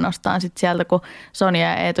tosi luonnostaan sit sieltä, kun Sonja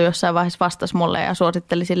ja Eetu jossain vaiheessa vastasi mulle ja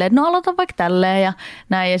suositteli silleen, että no aloita vaikka tälleen ja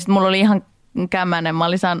näin. Ja sitten mulla oli ihan kämänen. Mä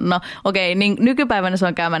olin sanonut, no okei, niin nykypäivänä se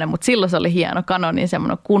on kämänen, mutta silloin se oli hieno Canonin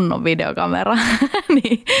semmoinen kunnon videokamera.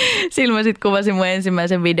 Niin silloin mä sitten kuvasin mun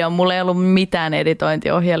ensimmäisen videon. Mulla ei ollut mitään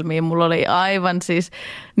editointiohjelmia. Mulla oli aivan siis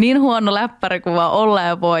niin huono läppärikuva olla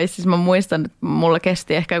ja pois. Siis mä muistan, että mulla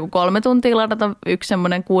kesti ehkä joku 3 tuntia ladata yksi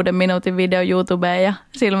semmoinen 6 minuutin video YouTubeen ja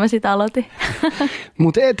silloin mä sitä aloitin.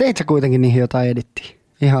 Mutta teit sä kuitenkin niihin jotain edittiä?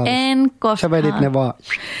 Ihan en koskaan. Sä vedit ne vaan.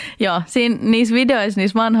 Joo, niissä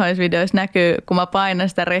vanhoissa videoissa näkyy, kun mä painan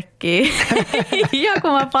sitä rekkiä ja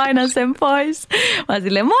kun mä painan sen pois. Mä oon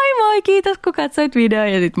silleen, moi, kiitos kun katsoit videoa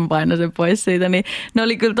ja sitten mä painan sen pois siitä. Niin ne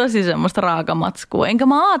oli kyllä tosi semmoista raakamatskua. Enkä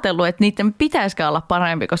mä ajatellut, että niiden pitäisikään olla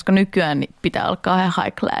parempi, koska nykyään pitää olla kauhean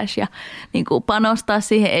high class ja niin kuin panostaa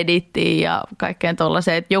siihen edittiin ja kaikkeen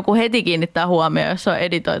tollaiseen. Että joku heti kiinnittää huomioon, jos on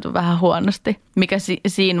editoitu vähän huonosti, mikä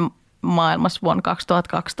siinä maailmassa vuonna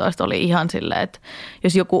 2012 oli ihan silleen, että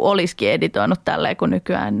jos joku olisikin editoinut tälleen kuin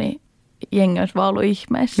nykyään, niin jengi olisi vaan ollut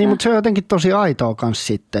ihmeissä. Niin, mutta se on jotenkin tosi aitoa kanssa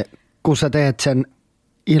sitten, kun sä teet sen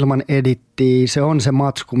ilman edittiä. Se on se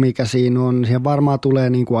matsku, mikä siinä on. Siihen varmaan tulee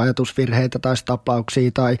niin kuin ajatusvirheitä tai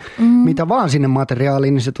tapauksia tai mitä vaan sinne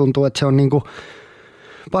materiaaliin, niin se tuntuu, että se on niin kuin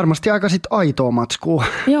varmasti aika sitten aitoa matskua.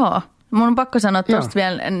 Joo. Mun on pakko sanoa tuosta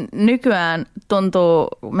vielä, nykyään tuntuu,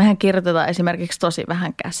 mehän kirjoitetaan esimerkiksi tosi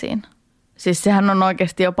vähän käsiin. Siis sehän on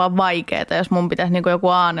oikeasti jopa vaikeaa, jos mun pitäisi niin kuin joku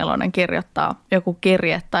A4 kirjoittaa joku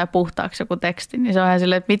kirje tai puhtaaksi joku teksti, niin se on ihan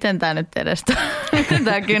silleen, että miten tämä nyt edes, miten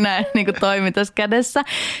tämä kynä niin kuin toimii tässä kädessä.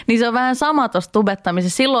 Niin se on vähän sama tuossa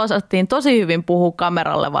tubettamisessa. Silloin osattiin tosi hyvin puhua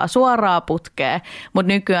kameralle vaan suoraa putkea, mutta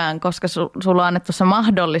nykyään, koska sulla on annettu se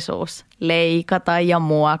mahdollisuus leikata ja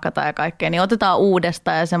muokata ja kaikkea, niin otetaan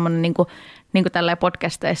uudestaan ja semmoinen niin kuin tälleen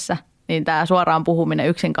podcasteissa, niin tämä suoraan puhuminen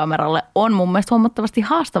yksin kameralle on mun mielestä huomattavasti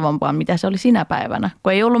haastavampaa, mitä se oli sinä päivänä,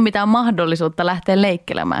 kun ei ollut mitään mahdollisuutta lähteä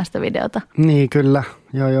leikkelemään sitä videota. Niin, kyllä.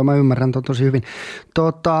 Joo, mä ymmärrän ton tosi hyvin.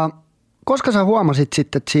 Koska sä huomasit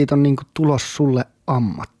sitten, että siitä on niinku tulos sulle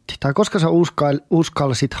ammatti? Tai koska sä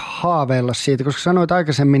uskalsit haaveilla siitä, koska sanoit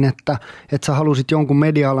aikaisemmin, että sä halusit jonkun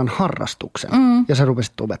media-alan harrastuksen ja sä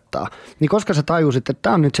rupesit tubettaa. Niin koska sä tajusit, että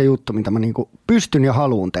tää on nyt se juttu, mitä mä niinku pystyn ja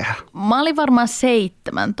haluun tehdä? Mä olin varmaan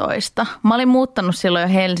 17. Mä olin muuttanut silloin jo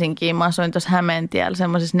Helsinkiin. Mä asuin tuossa Hämeentiellä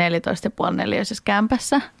semmoisessa 14,5 neliöisessä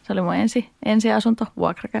kämpässä. Se oli mun ensiasunto,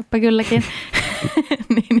 vuokrakämppä kylläkin.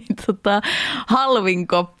 Halvin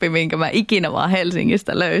koppi, minkä mä ikinä vaan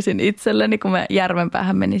Helsingistä löysin itselleni, kun mä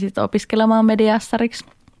Järvenpäähän menin sitten opiskelemaan mediassariksi.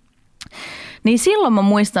 Niin silloin mä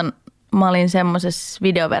muistan, mä olin semmoisessa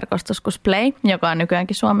videoverkostossa kuin Splay, joka on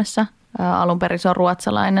nykyäänkin Suomessa. Alun perin se on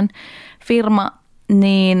ruotsalainen firma,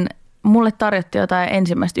 niin mulle tarjottiin jotain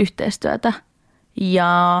ensimmäistä yhteistyötä.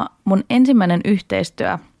 Ja mun ensimmäinen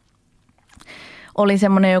yhteistyö oli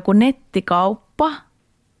semmoinen joku nettikauppa,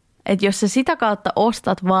 että jos sä sitä kautta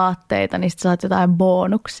ostat vaatteita, niin sit saat jotain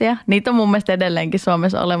bonuksia. Niitä on mun mielestä edelleenkin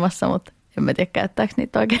Suomessa olemassa, mutta en mä tiedä käyttääkö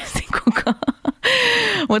niitä oikeasti kukaan.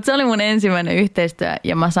 Mutta se oli mun ensimmäinen yhteistyö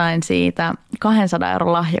ja mä sain siitä 200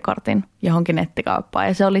 € lahjakortin johonkin nettikauppaan.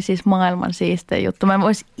 Ja se oli siis maailman siistein juttu. Mä en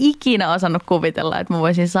vois ikinä osannut kuvitella, että mä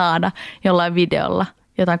voisin saada jollain videolla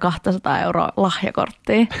jotain 200 €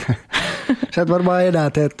 lahjakorttia. Sä et varmaan enää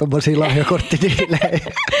tee tommosia lahjakorttidiilejä.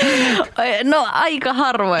 No aika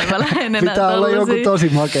harvoin mä lähden enää pitää olla joku tosi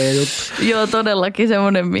makea juttu. Joo, todellakin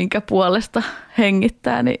semmoinen, minkä puolesta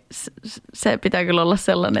hengittää, niin se pitää kyllä olla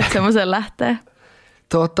sellainen, että semmoisen lähtee.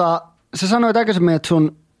 Sä sanoit aikaisemmin, että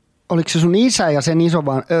oliko se sun isä ja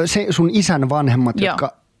sun isän vanhemmat, Joo.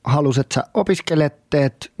 jotka halusivat, että sä opiskelet,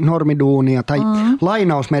 teet normiduunia tai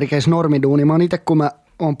lainausmerkeissä normiduunia. Mä oon itse, kun mä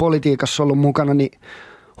oon politiikassa ollut mukana, niin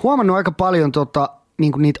huomannut aika paljon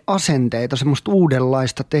niinku niitä asenteita, semmoista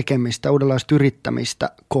uudenlaista tekemistä, uudenlaista yrittämistä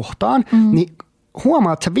kohtaan, niin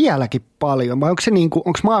huomaat sä vieläkin paljon, vai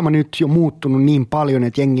onko maailma nyt jo muuttunut niin paljon,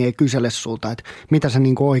 että jengi ei kysele sulta, että mitä sä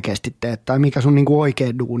niinku oikeasti teet tai mikä sun niinku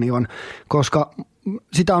oikea duuni on, koska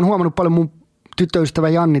sitä on huomannut paljon, mun tyttöystävä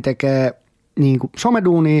Janni tekee niinku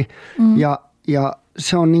someduunia ja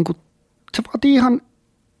se on niinku, se vaatii ihan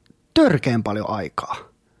törkeän paljon aikaa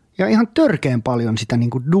ja ihan törkeän paljon sitä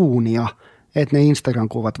niinku duunia, että ne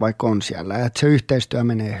Instagram-kuvat vaikka on siellä ja että se yhteistyö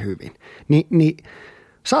menee hyvin, niin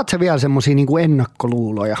saat sä vielä semmosia niinku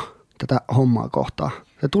ennakkoluuloja tätä hommaa kohtaan?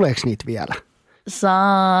 Ja tuleeko niitä vielä?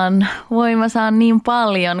 Saan. Mä saan niin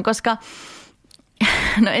paljon, koska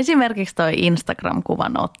no esimerkiksi toi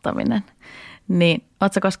Instagram-kuvan ottaminen. Niin,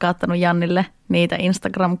 ootko sä koskaan ottanut Jannille niitä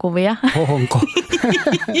Instagram-kuvia? Onko?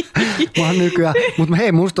 Mä oon nykyään, mutta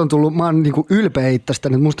hei, musta on tullut, mä oon niinku ylpeä itsestä,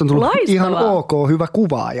 että musta on tullut Loistavaa. Ihan ok hyvä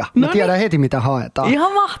kuvaaja. Mä tiedän heti mitä haetaan.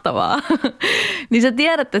 Ihan mahtavaa. Niin sä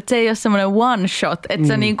tiedät, että se ei ole semmoinen one shot, että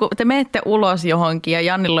sä niinku, te menette ulos johonkin ja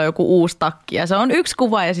Jannilla on joku uusi takki ja se on yksi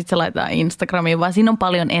kuva ja sitten se laitetaan Instagramiin, vaan siinä on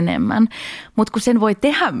paljon enemmän. Mutta kun sen voi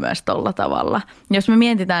tehdä myös tolla tavalla, jos me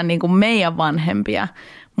mietitään niinku meidän vanhempia,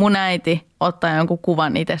 mun äiti ottaa jonkun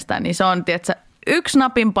kuvan itsestään, niin se on, tiedätkö, yksi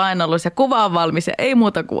napin painallus ja kuva on valmis ja ei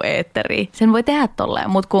muuta kuin eetteriä. Sen voi tehdä tolleen,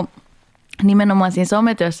 mutta kun nimenomaan siinä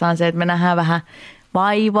sometyössä on se, että me nähdään vähän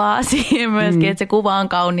vaivaa siihen myöskin, että se kuva on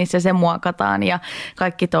kaunis ja se muokataan ja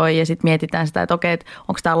kaikki toi ja sitten mietitään sitä, että okei, että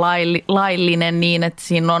onko tämä laillinen niin, että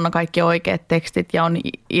siinä on kaikki oikeat tekstit ja on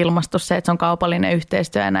ilmastu se, että se on kaupallinen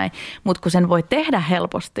yhteistyö ja näin, mutta kun sen voi tehdä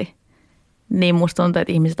helposti, niin musta tuntuu,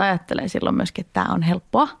 että ihmiset ajattelee silloin myöskin, että tämä on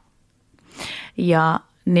helppoa. Ja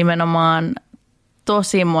nimenomaan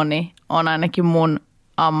tosi moni on ainakin mun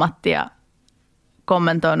ammattia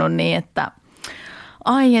kommentoinut niin, että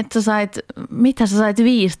ai, että mitä sä sait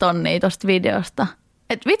 5 tonnia tosta videosta.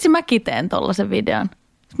 Että vitsi mäkin teen tollasen videon.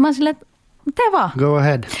 Sitten mä oon silleen, että tee vaan. Go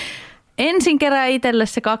ahead. Ensin kerää itselle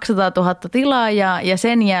se 200 000 tilaajaa ja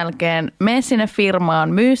sen jälkeen mene sinne firmaan,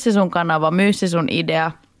 myy se sun kanava, myy se sun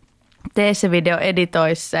idea. Tee se video,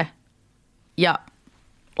 editoi se ja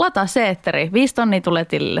lataa se eetteri. 5 tonnia tulee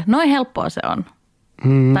tilille. Noin helppoa se on.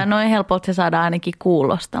 Tai noin helpolta se saadaan ainakin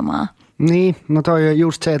kuulostamaan. Niin, no toi on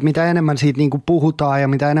just se, että mitä enemmän siitä niinku puhutaan ja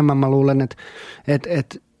mitä enemmän mä luulen,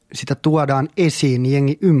 että sitä tuodaan esiin, niin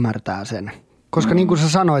jengi ymmärtää sen. Koska niin kuin sä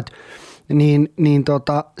sanoit, niin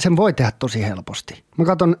sen voi tehdä tosi helposti. Mä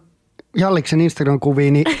katson Jalliksen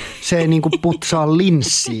Instagram-kuvia, niin se ei niinku putsaa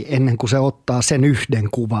linssiä ennen kuin se ottaa sen yhden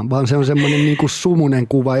kuvan, vaan se on semmoinen niinku sumunen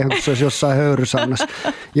kuva, ihan kuin se olisi jossain höyrysaunassa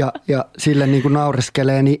ja sille niinku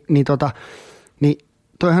naureskelee, niin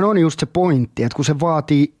toihan on just se pointti, että kun se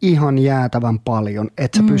vaatii ihan jäätävän paljon,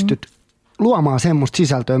 että sä pystyt luomaan semmoista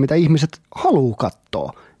sisältöä, mitä ihmiset haluaa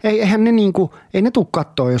katsoa. Eihän ne niinku, ei ne tule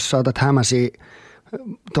katsoa, jos saatat hämäsiä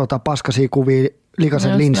paskasia kuvia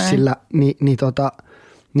likaisen linssillä,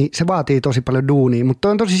 niin se vaatii tosi paljon duunia, mutta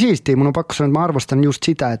toi on tosi siistiä. Mun on pakko sanoa, että mä arvostan just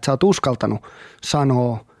sitä, että sä oot uskaltanut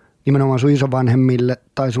sanoa nimenomaan sun isovanhemmille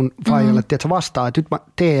tai sun faijalle, että sä vastaa, että nyt mä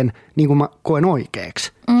teen niin kuin mä koen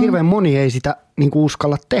oikeaksi. Hirveän moni ei sitä niin kuin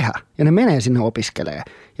uskalla tehdä ja ne menee sinne opiskelemaan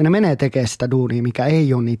ja ne menee tekemään sitä duunia, mikä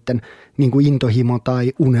ei ole niiden niin kuin intohimo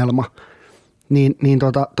tai unelma.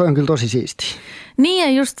 Toi on kyllä tosi siistiä. Niin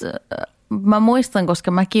ja just mä muistan,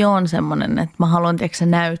 koska mäkin oon semmoinen, että mä haluan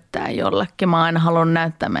näyttää jollekin. Mä aina haluan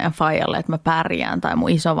näyttää meidän faijalle, että mä pärjään tai mun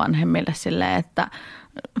isovanhemmille silleen, että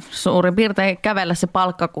suurin piirtein kävellä se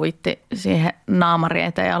palkkakuitti siihen naamari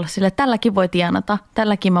eteen ja olla silleen, että tälläkin voi tienata,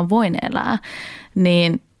 tälläkin mä voin elää.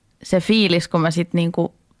 Niin se fiilis, kun mä sitten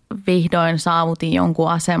niinku vihdoin saavutin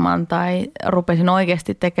jonkun aseman tai rupesin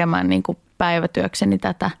oikeasti tekemään niinku päivätyökseni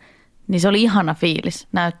tätä, Niin se oli ihana fiilis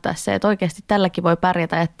näyttää se, että oikeasti tälläkin voi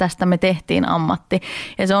pärjätä, että tästä me tehtiin ammatti.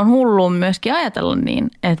 Ja se on hullua myöskin ajatella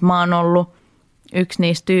niin, että mä oon ollut yksi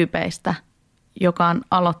niistä tyypeistä, joka on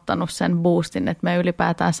aloittanut sen boostin, että me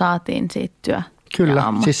ylipäätään saatiin siitä työ.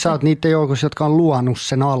 Kyllä, siis sä oot niiden joukossa, jotka on luonut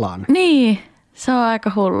sen alan. Niin, se on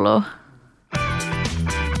aika hullua.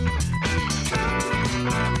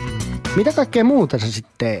 Mitä kaikkea muuta sä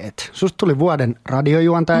sitten teet? Susta tuli vuoden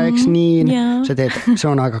radiojuontaja, eikö niin? Yeah. Se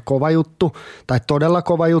on aika kova juttu, tai todella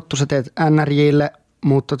kova juttu. Sä teet NRJille,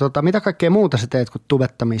 mutta mitä kaikkea muuta sä teet kuin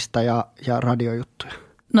tubettamista ja radiojuttuja?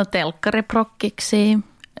 No telkkariprokkiksi.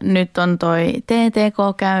 Nyt on toi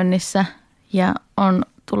TTK käynnissä ja on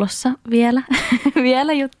tulossa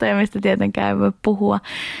vielä juttuja, mistä tietenkään ei voi puhua.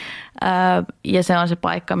 Ja se on se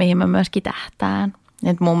paikka, mihin mä myöskin tähtään.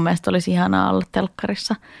 Et mun mielestä olisi ihanaa olla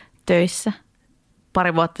telkkarissa töissä.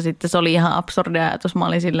 Pari vuotta sitten se oli ihan absurdi ajatus. Mä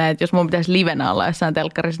olin silleen, että jos mun pitäisi livenä olla jossain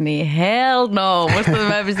telkkarissa, niin hell no. Musta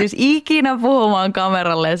mä en pystyisi ikinä puhumaan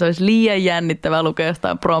kameralle ja se olisi liian jännittävää lukea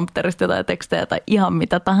jostain prompterista tai tekstejä tai ihan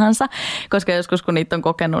mitä tahansa. Koska joskus kun niitä on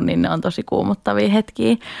kokenut, niin ne on tosi kuumottavia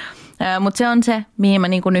hetkiä. Mutta se on se, mihin mä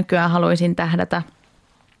niin kuin nykyään haluaisin tähdätä.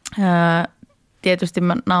 Tietysti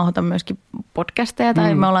mä nauhoitan myöskin podcasteja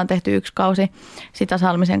tai me ollaan tehty 1 kausi Sita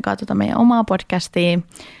Salmisen kanssa meidän omaa podcastia.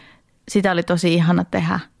 Sitä oli tosi ihana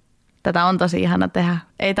tehdä. Tätä on tosi ihana tehdä.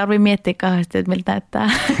 Ei tarvitse miettiä kauheasti, että miltä näyttää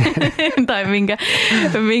tai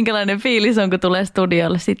minkälainen fiilis on, kun tulee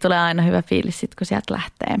studiolle. Siitä tulee aina hyvä fiilis, sit, kun sieltä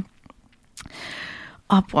lähtee.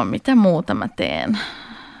 Apua, mitä muuta mä teen?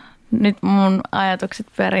 Nyt mun ajatukset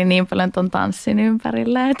pyörii niin paljon ton tanssin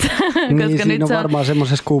ympärillä. Että, niin, koska siinä nyt on varmaan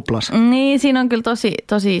semmoisessa kuplassa. Niin, siinä on kyllä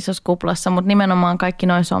tosi isossa kuplassa, mutta nimenomaan kaikki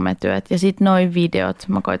noi sometyöt ja sitten noi videot.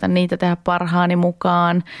 Mä koitan niitä tehdä parhaani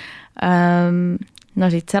mukaan. No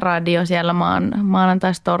sitten se radio siellä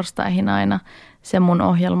maanantaista torstaihin aina. Se mun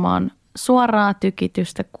ohjelma on suoraa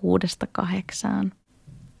tykitystä 6-8.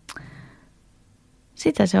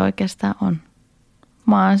 Sitä se oikeastaan on.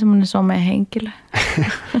 Mä oon semmoinen somehenkilö.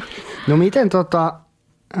 No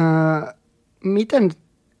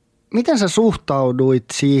miten sä suhtauduit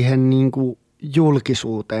siihen niin kuin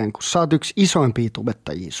julkisuuteen, kun sä oot yksi isoimpia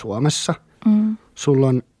tubettajia Suomessa. Sulla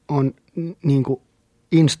on niin kuin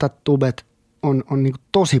Insta-tubet on niin kuin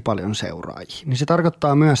tosi paljon seuraajia. Niin se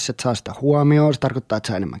tarkoittaa myös, että saa sitä huomioon, se tarkoittaa, että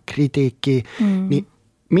saa enemmän kritiikkiä. Niin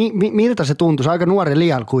miltä se tuntui? Aika nuori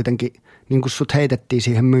liian kuitenkin, niin kuin sut heitettiin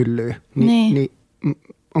siihen myllyyn. Niin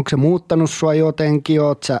onko se muuttanut sua jotenkin?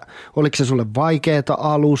 Oliko se sulle vaikeaa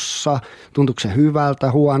alussa? Tuntuuko se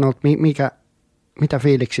hyvältä, huonolta? Mitä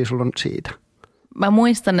fiiliksiä sulla on siitä? Mä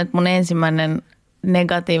muistan, että mun ensimmäinen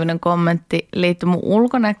negatiivinen kommentti liittyi mun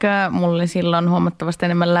ulkonäköön. Mulla oli silloin huomattavasti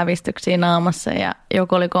enemmän lävistyksiä naamassa ja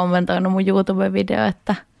joku oli kommentoinut mun YouTube-video,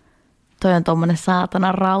 että toi on tommonen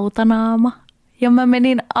saatana rautanaama. Ja mä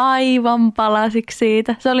menin aivan palasiksi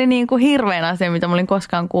siitä. Se oli niin kuin hirveän asia, mitä mä olin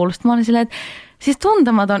koskaan kuullut. Sitten mä olin silleen, että siis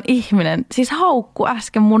tuntematon ihminen, siis haukku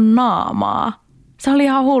äsken mun naamaa. Se oli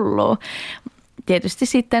ihan hullua. Tietysti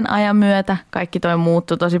sitten ajan myötä kaikki toi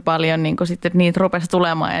muuttui tosi paljon, niin kuin sitten, että niitä rupesi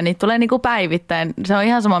tulemaan ja niitä tulee niin kuin päivittäin. Se on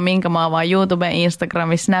ihan sama, minkä mä oon vaan YouTuben,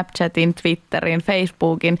 Instagramin, Snapchatin, Twitterin,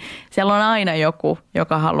 Facebookin. Siellä on aina joku,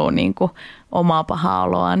 joka haluaa niin kuin omaa pahaa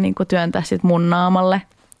oloaan niin kuin työntää sit mun naamalle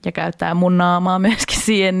ja käyttää mun naamaa myöskin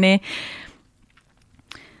siihen. Niin.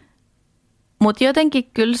 Mutta jotenkin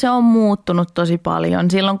kyllä se on muuttunut tosi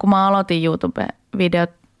paljon. Silloin kun mä aloitin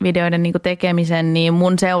YouTube-videoiden niin kuin tekemisen, niin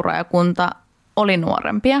mun seuraajakunta oli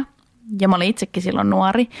nuorempia ja mä olin itsekin silloin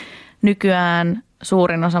nuori. Nykyään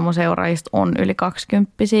suurin osa mun seuraajista on yli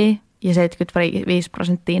 20-vuotiaita ja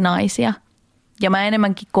 75% naisia. Ja mä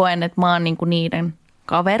enemmänkin koen, että mä oon niinku niiden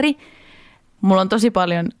kaveri. Mulla on tosi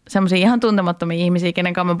paljon semmoisia ihan tuntemattomia ihmisiä,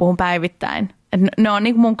 kenen kanssa mä puhun päivittäin. Et ne on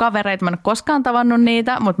niinku mun kavereita, mä en ole koskaan tavannut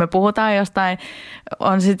niitä, mutta me puhutaan jostain,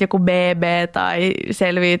 on sitten joku BB tai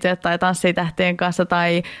selviytyjät tai tanssitähtien kanssa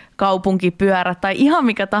tai kaupunkipyörät tai ihan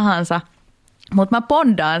mikä tahansa. Mutta mä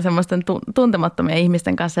bondaan semmoisten tuntemattomien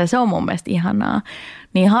ihmisten kanssa ja se on mun mielestä ihanaa.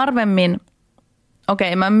 Niin harvemmin,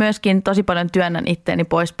 mä myöskin tosi paljon työnnän itteeni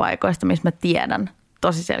pois paikoista, missä mä tiedän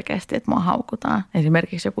tosi selkeästi, että mua haukutaan.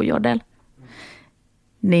 Esimerkiksi joku Jodel.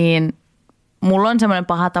 Niin mulla on semmoinen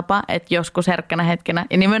paha tapa, että joskus herkkänä hetkenä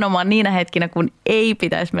ja nimenomaan niinä hetkinä, kun ei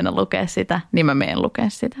pitäisi mennä lukea sitä, niin mä menen lukea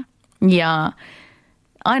sitä. Ja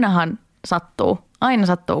ainahan sattuu,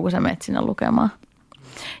 kun sä menet sinne lukemaan.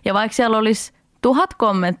 Ja vaikka siellä olisi 1000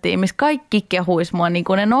 kommenttia, missä kaikki kehuisi mua, niin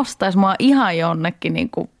kuin ne nostaisi mua ihan jonnekin, niin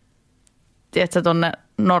kuin, tiedätkö, tuonne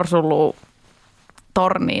Norsulluun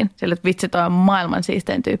torniin. Sillä, että vitsi, toi on maailman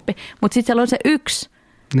siistein tyyppi. Mutta sitten siellä on se yksi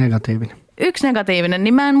yksi negatiivinen,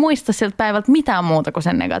 niin mä en muista siltä päivältä mitään muuta kuin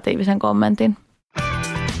sen negatiivisen kommentin.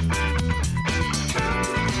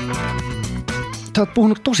 Sä oot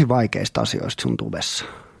puhunut tosi vaikeista asioista sun tubessa.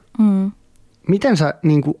 Miten sä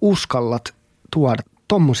niin kuin uskallat tuoda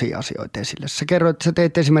tommosia asioita esille? Sä kerroit, että sä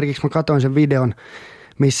teit esimerkiksi, mä katsoin sen videon,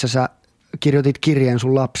 missä sä kirjoitit kirjeen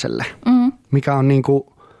sun lapselle, mikä on niin kuin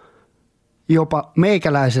jopa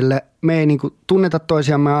meikäläiselle, me ei niin kuin tunneta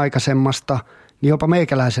toisiamme aikaisemmasta, niin jopa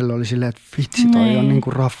meikäläiselle oli silleen, että vitsi toi on niin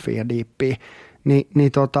kuin raffia ja diippiä. Niin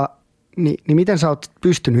miten sä oot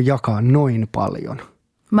pystynyt jakamaan noin paljon?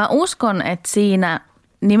 Mä uskon, että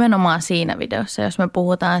nimenomaan siinä videossa, jos me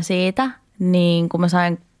puhutaan siitä, niin kun mä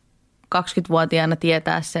sain 20-vuotiaana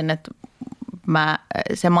tietää sen, että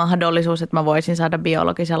se mahdollisuus, että mä voisin saada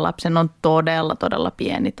biologisen lapsen on todella, todella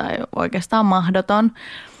pieni tai oikeastaan mahdoton,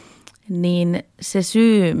 niin se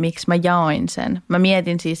syy, miksi mä jaoin sen, mä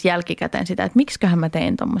mietin siis jälkikäteen sitä, että miksiköhän mä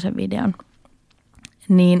tein tommosen videon,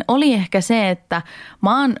 niin oli ehkä se, että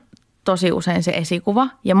mä oon tosi usein se esikuva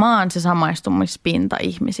ja mä oon se samaistumispinta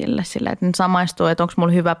ihmisille silleen, että ne samaistuu, että onko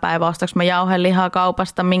mulla hyvä päivä, ostaks mä jauhelihaa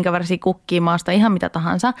kaupasta, minkä värisiä kukkia maasta, ihan mitä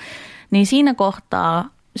tahansa. Niin siinä kohtaa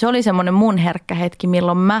se oli semmoinen mun herkkä hetki,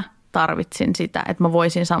 milloin mä tarvitsin sitä, että mä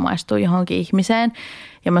voisin samaistua johonkin ihmiseen.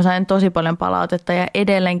 Ja mä sain tosi paljon palautetta ja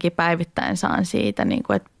edelleenkin päivittäin saan siitä, niin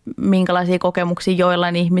kuin, että minkälaisia kokemuksia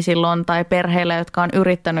joillain ihmisillä on tai perheillä, jotka on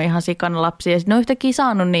yrittänyt ihan sikana lapsia. Ja sitten ne on yhtäkkiä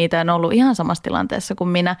saanut niitä ja ne on ollut ihan samassa tilanteessa kuin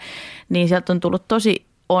minä. Niin sieltä on tullut tosi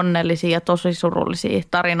onnellisia ja tosi surullisia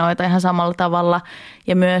tarinoita ihan samalla tavalla.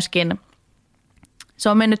 Ja myöskin se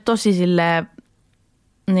on mennyt tosi silleen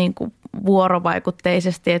niin kuin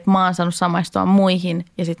vuorovaikutteisesti, että mä oon saanut samaistua muihin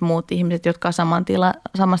ja sitten muut ihmiset, jotka on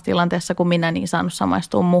samassa tilanteessa kuin minä, niin saanut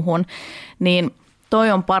samaistua muhun. Niin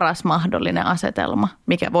toi on paras mahdollinen asetelma,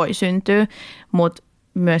 mikä voi syntyä, mutta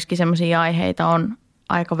myöskin semmoisia aiheita on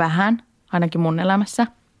aika vähän, ainakin mun elämässä.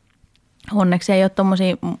 Onneksi ei ole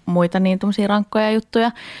tommosia muita niin tommosia rankkoja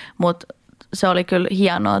juttuja, mutta se oli kyllä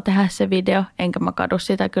hienoa tehdä se video, enkä mä kadu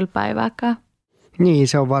sitä kyllä päivääkään. Niin,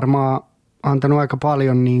 se on varmaan antanut aika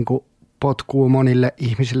paljon niin kuin potkuu monille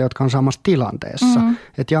ihmisille, jotka on samassa tilanteessa.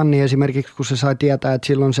 Et Janni esimerkiksi, kun se sai tietää, että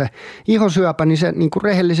silloin se ihosyöpä, niin se niin kuin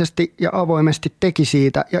rehellisesti ja avoimesti teki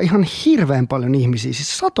siitä. Ja ihan hirveän paljon ihmisiä,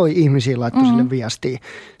 siis satoi ihmisiä laittoi sille viestiä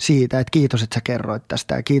siitä, että kiitos, että sä kerroit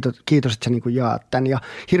tästä ja kiitos, että sä niin kuin jaat tämän. Ja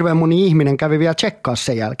hirveän moni ihminen kävi vielä tsekkaa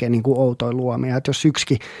sen jälkeen niin kuin outoja luomia. Että jos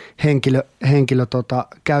yksikin henkilö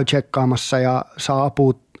käy tsekkaamassa ja saa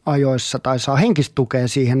apua ajoissa tai saa henkistä tukea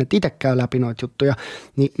siihen, että itse käy läpi noita juttuja,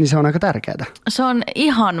 niin se on aika tärkeää. Se on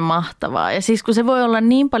ihan mahtavaa. Ja siis kun se voi olla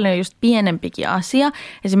niin paljon just pienempikin asia.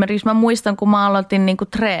 Esimerkiksi mä muistan, kun mä aloitin niinku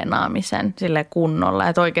treenaamisen sille kunnolla,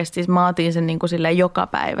 että oikeasti mä otin sen niinku sille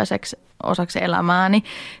jokapäiväiseksi osaksi elämääni,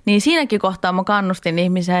 niin siinäkin kohtaa mä kannustin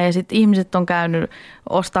ihmisiä ja sitten ihmiset on käynyt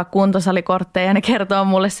ostaa kuntosalikortteja ja ne kertoo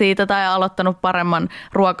mulle siitä tai aloittanut paremman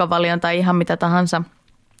ruokavalion tai ihan mitä tahansa.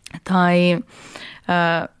 Tai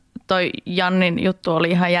toi Jannin juttu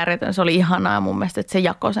oli ihan järjetön, se oli ihanaa mun mielestä, että se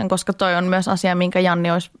jakoi sen, koska toi on myös asia, minkä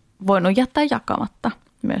Janni olisi voinut jättää jakamatta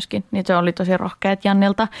myöskin. Niin se oli tosi rohkeat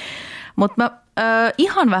Jannilta. Mutta mä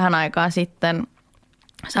ihan vähän aikaa sitten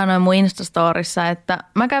sanoin mun Instastorissa, että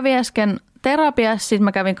mä kävin äsken terapiassa, sitten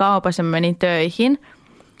mä kävin kaupassa ja menin töihin.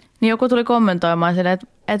 Niin joku tuli kommentoimaan silleen,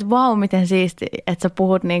 että vau, miten siisti, että sä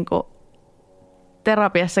puhut niinku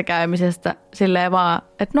terapiassa käymisestä silleen vaan,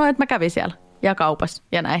 että no, että mä kävin siellä ja kaupassa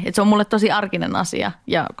ja näin. Että se on mulle tosi arkinen asia,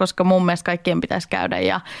 ja koska mun mielestä kaikkien pitäisi käydä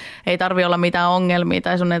ja ei tarvitse olla mitään ongelmia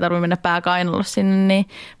tai sun ei tarvitse mennä pää kainalossa sinne, niin,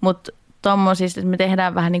 mutta tommosista, että me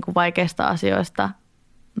tehdään vähän niin kuin vaikeista asioista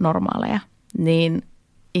normaaleja, niin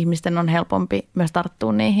ihmisten on helpompi myös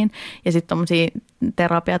tarttua niihin. Ja sitten tommosia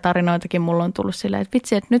terapiatarinoitakin mulla on tullut silleen, että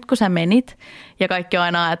vitsi, että nyt kun sä menit, ja kaikki on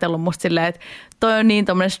aina ajatellut musta silleen, että toi on niin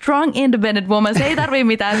tommoinen strong independent woman, se ei tarvii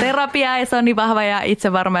mitään terapiaa, ja se on niin vahva ja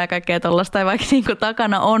itsevarma ja kaikkea tollaista, tai vaikka niin kuin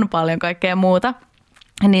takana on paljon kaikkea muuta.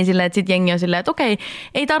 Niin silleen, että sit jengi on silleen, että okei,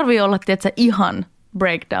 ei tarvii olla, tiedätkö, ihan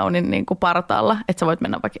breakdownin niin kuin partaalla, että sä voit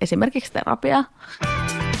mennä vaikka esimerkiksi terapiaan.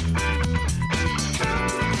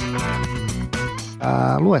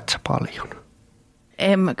 Luet sä paljon?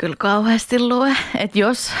 En mä kyllä kauheasti lue. Että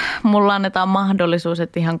jos mulla annetaan mahdollisuus,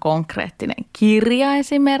 että ihan konkreettinen kirja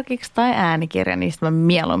esimerkiksi tai äänikirja, niistä mä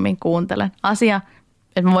mieluummin kuuntelen. Asia,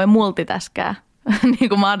 että mä voin multitaskää niin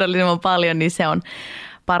kuin mahdollisimman paljon, niin se on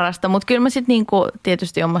parasta. Mutta kyllä mä sitten niin kuin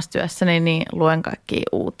tietysti omassa työssäni niin luen kaikkia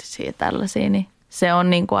uutisia ja tällaisia, niin se on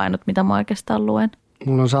niin kuin ainut, mitä mä oikeastaan luen.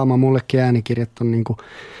 Mulla on sama, mullekin äänikirjat on niin kuin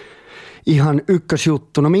ihan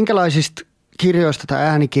ykkösjuttu. No minkälaisista kirjoista tai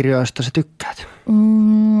äänikirjoista sä tykkäät?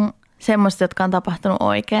 Semmoista, jotka on tapahtunut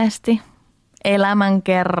oikeasti.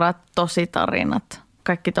 elämänkerrat, tositarinat,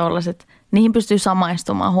 kaikki tollaiset. Niihin pystyy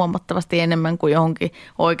samaistumaan huomattavasti enemmän kuin johonkin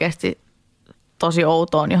oikeasti tosi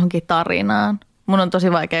outoon johonkin tarinaan. Mun on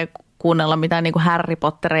tosi vaikea kuunnella mitään niin kuin Harry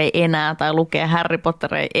Potter ei enää tai lukea Harry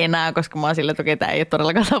Potter ei enää, koska mä oon silleen, että okei, tämä ei ole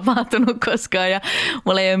todellakaan tapahtunut koskaan ja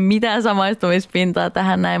mulla ei ole mitään samaistumispintaa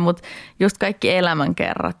tähän näin, mutta just kaikki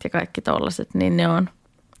elämänkerrat ja kaikki tollaiset, niin ne on.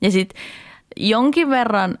 Ja sitten jonkin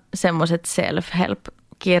verran semmoiset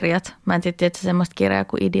self-help-kirjat. Mä en tiedä semmoista kirjaa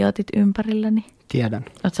kuin Idiotit ympärilläni. Tiedän.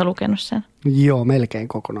 Oletko sä lukenut sen? Joo, melkein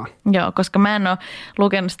kokonaan. Joo, koska mä en ole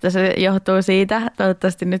lukenut sitä, se johtuu siitä.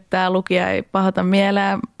 Toivottavasti nyt tämä lukija ei pahota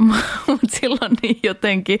mieleen, mutta silloin niin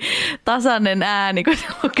jotenkin tasainen ääni, kun se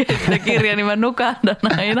lukee sitä kirjaa, niin mä nukahdan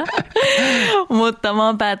aina. Mutta mä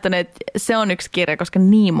oon päättänyt, että se on yksi kirja, koska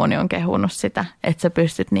niin moni on kehunut sitä, että sä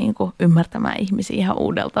pystyt niinku ymmärtämään ihmisiä ihan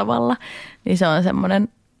uudella tavalla. Niin se on semmoinen,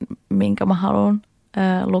 minkä mä haluan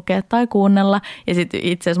lukea tai kuunnella. Ja sitten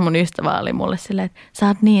itse asiassa mun ystävä oli mulle silleen, että sä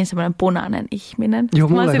oot niin semmoinen punainen ihminen. Joo,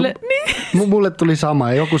 mulle tuli sama.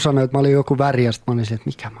 Ja joku sanoi, että mä olin joku väri ja sitten mä olin silleen,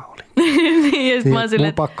 että mikä mä olin. niin, mä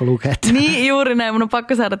silleen, mun on pakko lukea. Niin, juuri näin. Mun on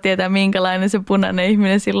pakko saada tietää, minkälainen se punainen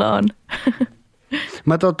ihminen silloin on.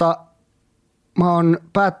 Mä oon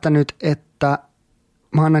päättänyt, että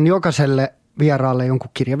mä annan jokaiselle vieraalle jonkun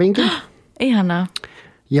kirjavinkin. Ihanaa.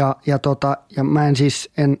 Ja mä en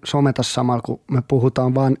someta samalla, kun me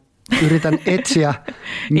puhutaan, vaan yritän etsiä.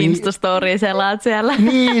 Instastoria selaat siellä.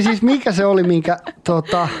 Niin, siis mikä se oli, minkä,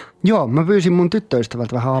 joo, mä pyysin mun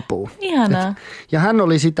tyttöystävältä vähän apua. Ihanaa. Ja hän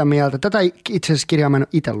oli sitä mieltä, tätä itse asiassa kirjaa mä en ole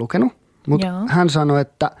itse lukenut, mutta hän sanoi,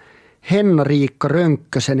 että Henna-Riikka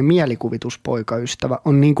Rönkkösen Mielikuvituspoikaystävä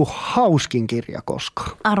on niinku hauskin kirja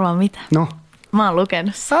koskaan. Arvaa mitä? No. Mä oon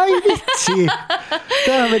lukenut sen. Ai vitsi.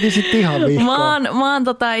 Tää meni sitten ihan vihkoon. Mä oon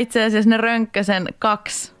itse asiassa ne Rönkkösen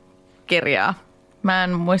 2 kirjaa. Mä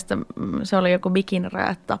en muista, se oli joku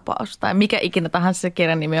Bikinirajat-tapaus tai mikä ikinä tahansa se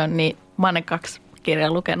kirjan nimi on, niin mä oon ne 2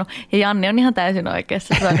 kirjaa lukenut. Ja Janni on ihan täysin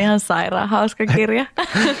oikeassa. Se on ihan sairaan hauska kirja.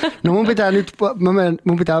 No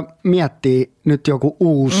mun pitää miettiä nyt joku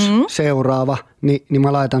uusi seuraava, niin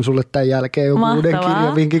mä laitan sulle tämän jälkeen joku uuden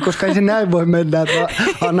kirjavinkin, koska ei se näin voi mennä, että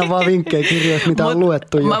anna vaan vinkkejä kirjoista, mitä on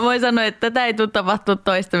luettu jo. Mä voin sanoa, että tätä ei tule tapahtua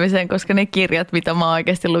toistamiseen, koska ne kirjat, mitä mä oon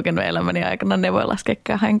oikeasti lukenut elämäni aikana, ne voi laskea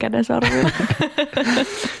 2 käden sormilla.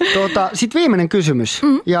 Sitten viimeinen kysymys.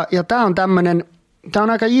 Ja tää on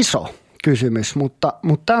aika iso kysymys, mutta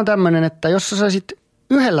tämä on tämmöinen, että jos sä saisit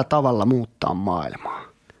yhdellä tavalla muuttaa maailmaa,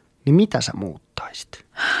 niin mitä sä muuttaisit?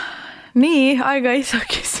 Niin, aika iso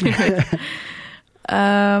kysymys.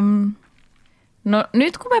 No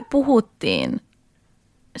nyt kun me puhuttiin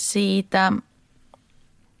siitä,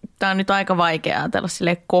 tämä on nyt aika vaikea ajatella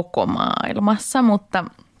sille koko maailmassa, mutta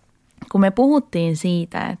kun me puhuttiin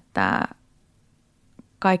siitä, että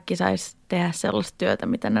kaikki sais tehdä sellaista työtä,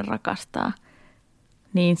 mitä ne rakastaa,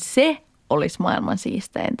 niin se olisi maailman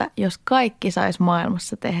siisteintä, jos kaikki sais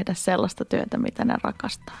maailmassa tehdä sellaista työtä, mitä ne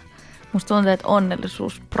rakastaa. Musta tuntuu, että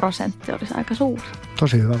onnellisuusprosentti olisi aika suuri.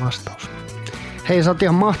 Tosi hyvä vastaus. Hei, sä oot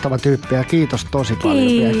ihan mahtava tyyppi ja kiitos tosi paljon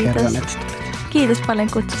vielä kerran. Kiitos paljon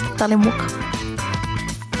kutsusta. Tämä oli mukava.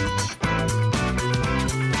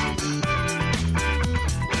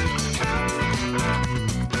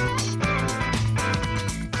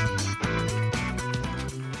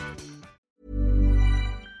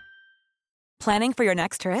 Planning for your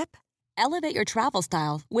next trip? Elevate your travel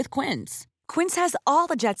style with Quince. Quince has all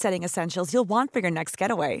the jet-setting essentials you'll want for your next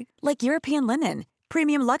getaway, like European linen,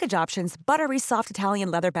 premium luggage options, buttery soft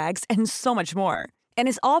Italian leather bags, and so much more. And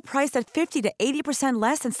is all priced at 50 to 80%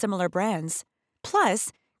 less than similar brands. Plus,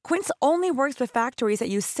 Quince only works with factories that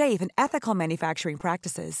use safe and ethical manufacturing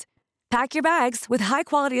practices. Pack your bags with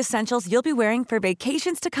high-quality essentials you'll be wearing for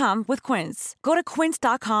vacations to come with Quince. Go to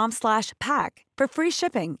quince.com/pack for free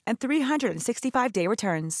shipping and 365-day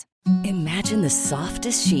returns. Imagine the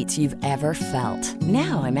softest sheets you've ever felt.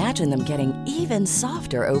 Now imagine them getting even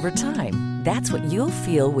softer over time. That's what you'll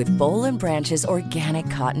feel with Boll & Branch's organic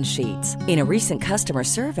cotton sheets. In a recent customer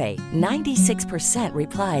survey, 96%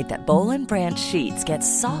 replied that Boll & Branch sheets get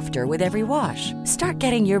softer with every wash. Start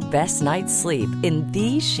getting your best night's sleep in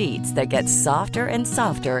these sheets that get softer and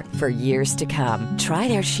softer for years to come. Try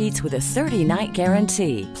their sheets with a 30-night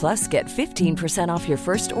guarantee. Plus, get 15% off your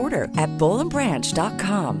first order at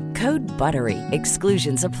bollandbranch.com. Code BUTTERY.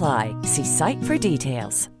 Exclusions apply. See site for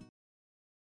details.